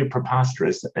utterly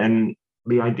preposterous. And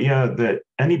the idea that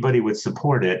anybody would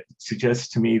support it suggests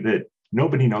to me that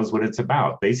nobody knows what it's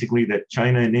about. Basically, that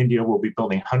China and India will be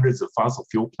building hundreds of fossil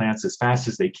fuel plants as fast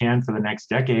as they can for the next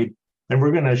decade. And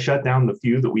we're going to shut down the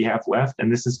few that we have left.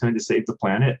 And this is going to save the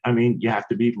planet. I mean, you have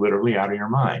to be literally out of your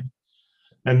mind.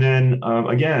 And then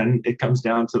again, it comes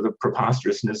down to the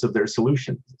preposterousness of their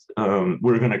solutions.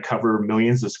 We're going to cover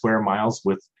millions of square miles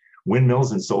with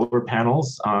windmills and solar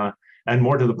panels. And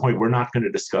more to the point, we're not going to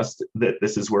discuss that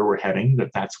this is where we're heading, that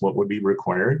that's what would be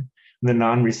required. The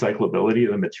non-recyclability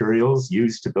of the materials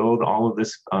used to build all of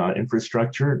this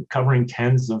infrastructure, covering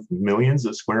tens of millions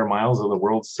of square miles of the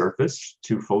world's surface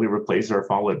to fully replace our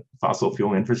fossil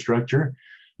fuel infrastructure.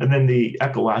 And then the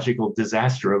ecological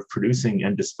disaster of producing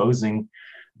and disposing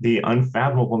the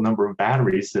unfathomable number of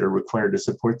batteries that are required to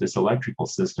support this electrical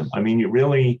system. I mean, you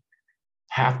really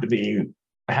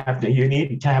you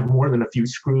need to have more than a few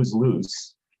screws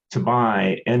loose to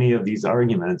buy any of these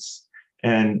arguments.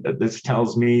 And this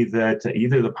tells me that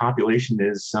either the population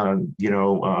is,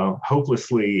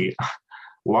 hopelessly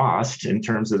lost in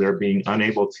terms of their being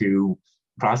unable to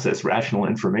process rational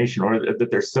information, or that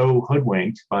they're so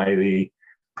hoodwinked by the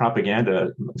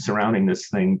propaganda surrounding this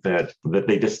thing that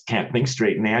they just can't think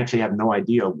straight, and they actually have no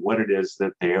idea what it is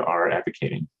that they are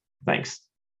advocating. Thanks.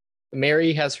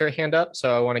 Mary has her hand up,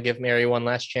 so I want to give Mary one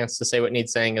last chance to say what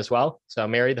needs saying as well. So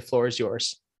Mary, the floor is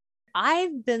yours.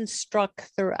 I've been struck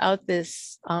throughout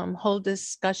this whole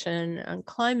discussion on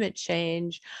climate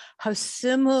change, how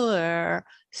similar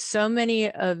so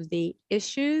many of the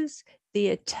issues, the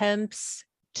attempts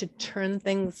to turn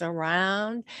things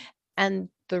around, and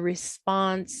the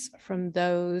response from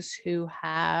those who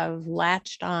have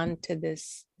latched on to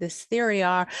this theory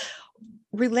are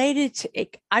related to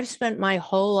it. I've spent my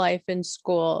whole life in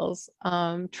schools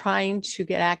trying to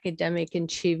get academic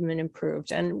achievement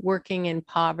improved and working in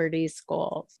poverty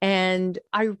schools. And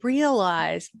I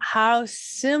realize how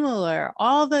similar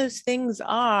all those things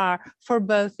are for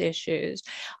both issues.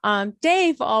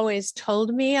 Dave always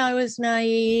told me I was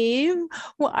naive.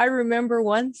 Well, I remember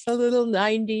once a little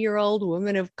 90-year-old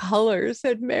woman of color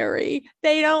said, "Mary,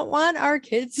 they don't want our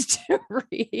kids to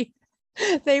read.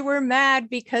 They were mad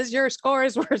because your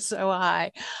scores were so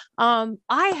high."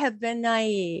 I have been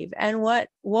naive, and what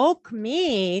woke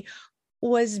me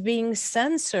was being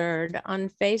censored on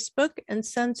Facebook and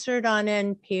censored on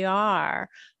NPR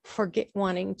for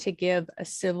wanting to give a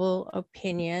civil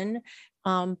opinion,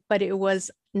 but it was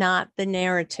not the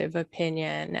narrative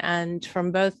opinion, and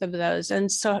from both of those.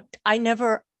 And so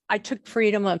I took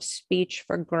freedom of speech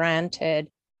for granted.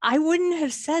 I wouldn't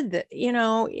have said that,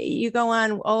 you go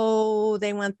on, oh,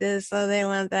 they want this, oh, they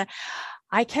want that.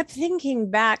 I kept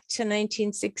thinking back to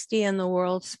 1960 and the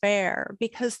World's Fair,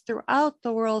 because throughout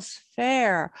the World's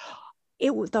Fair,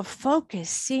 the focus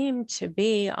seemed to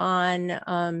be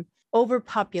on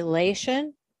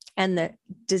overpopulation and the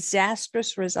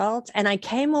disastrous results. And I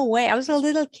came away, I was a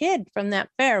little kid from that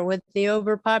fair with the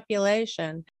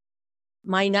overpopulation.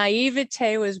 My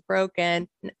naivete was broken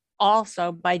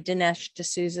also by Dinesh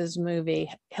D'Souza's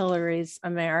movie, Hillary's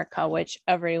America, which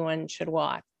everyone should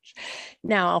watch.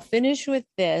 Now, I'll finish with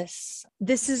this.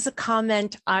 This is a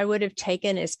comment I would have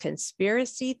taken as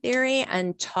conspiracy theory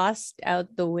and tossed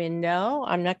out the window.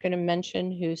 I'm not going to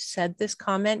mention who said this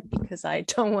comment because I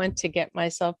don't want to get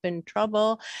myself in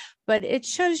trouble, but it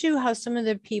shows you how some of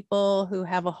the people who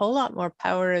have a whole lot more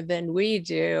power than we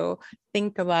do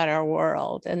think about our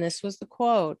world. And this was the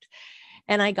quote.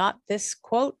 And I got this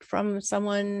quote from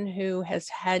someone who has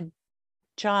had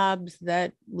jobs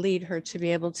that lead her to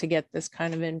be able to get this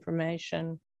kind of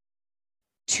information.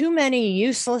 Too many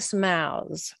useless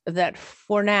mouths that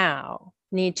for now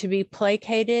need to be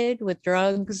placated with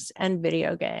drugs and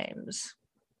video games.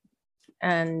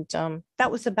 And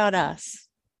that was about us,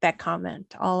 that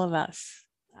comment, all of us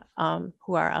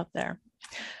who are out there.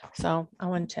 So I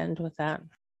want to end with that.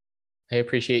 I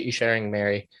appreciate you sharing,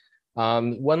 Mary.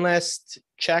 One last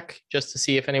check just to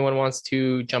see if anyone wants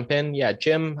to jump in. Yeah,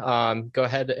 Jim, go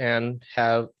ahead and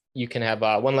you can have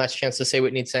one last chance to say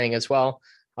what needs saying as well.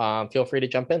 Feel free to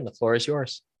jump in. The floor is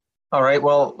yours. All right.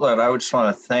 Well, I just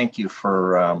want to thank you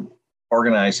for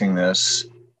organizing this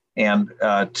and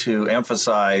to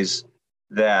emphasize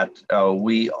that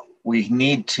we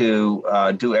need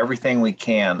to do everything we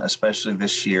can, especially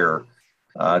this year,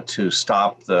 to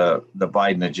stop the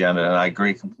Biden agenda. And I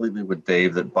agree completely with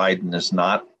Dave that Biden is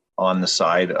not on the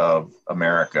side of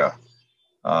America.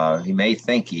 He may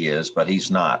think he is, but he's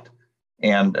not.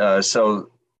 And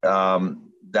so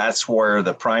that's where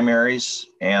the primaries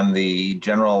and the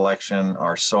general election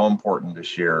are so important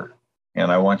this year. And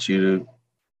I want you,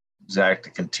 Zach, to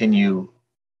continue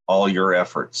all your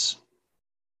efforts.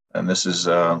 And this is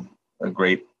a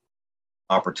great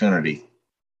opportunity.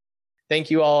 Thank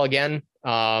you all again.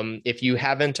 If you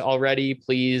haven't already,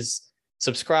 please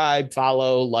subscribe,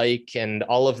 follow, like, and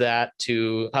all of that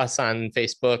to us on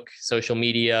Facebook, social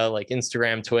media like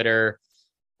Instagram, Twitter,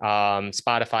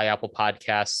 Spotify, Apple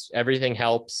Podcasts. Everything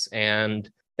helps. And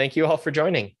thank you all for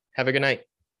joining. Have a good night.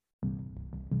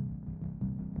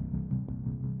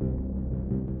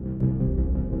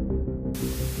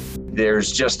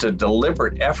 There's just a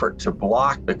deliberate effort to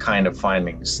block the kind of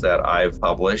findings that I've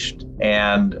published,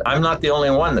 and I'm not the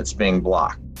only one that's being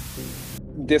blocked.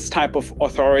 This type of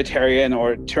authoritarian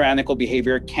or tyrannical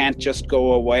behavior can't just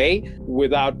go away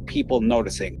without people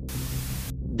noticing.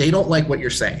 They don't like what you're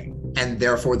saying, and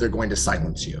therefore they're going to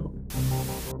silence you.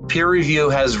 Peer review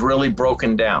has really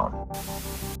broken down.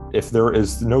 If there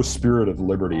is no spirit of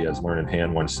liberty, as Learned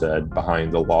Hand once said,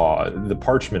 behind the law, the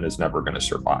parchment is never going to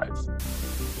survive.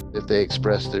 If they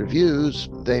express their views,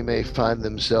 they may find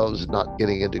themselves not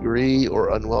getting a degree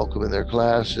or unwelcome in their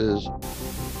classes.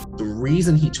 The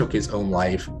reason he took his own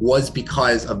life was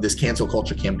because of this cancel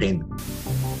culture campaign.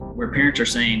 where parents are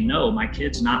saying, no, my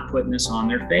kid's not putting this on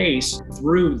their face.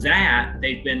 Through that,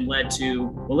 they've been led to,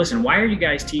 well, listen, why are you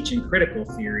guys teaching critical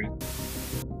theory?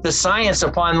 The science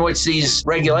upon which these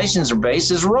regulations are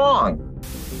based is wrong.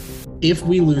 If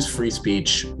we lose free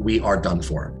speech, we are done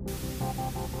for.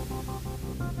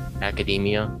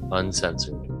 Academia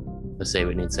Uncensored, the Say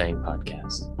What Needs Saying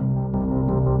podcast.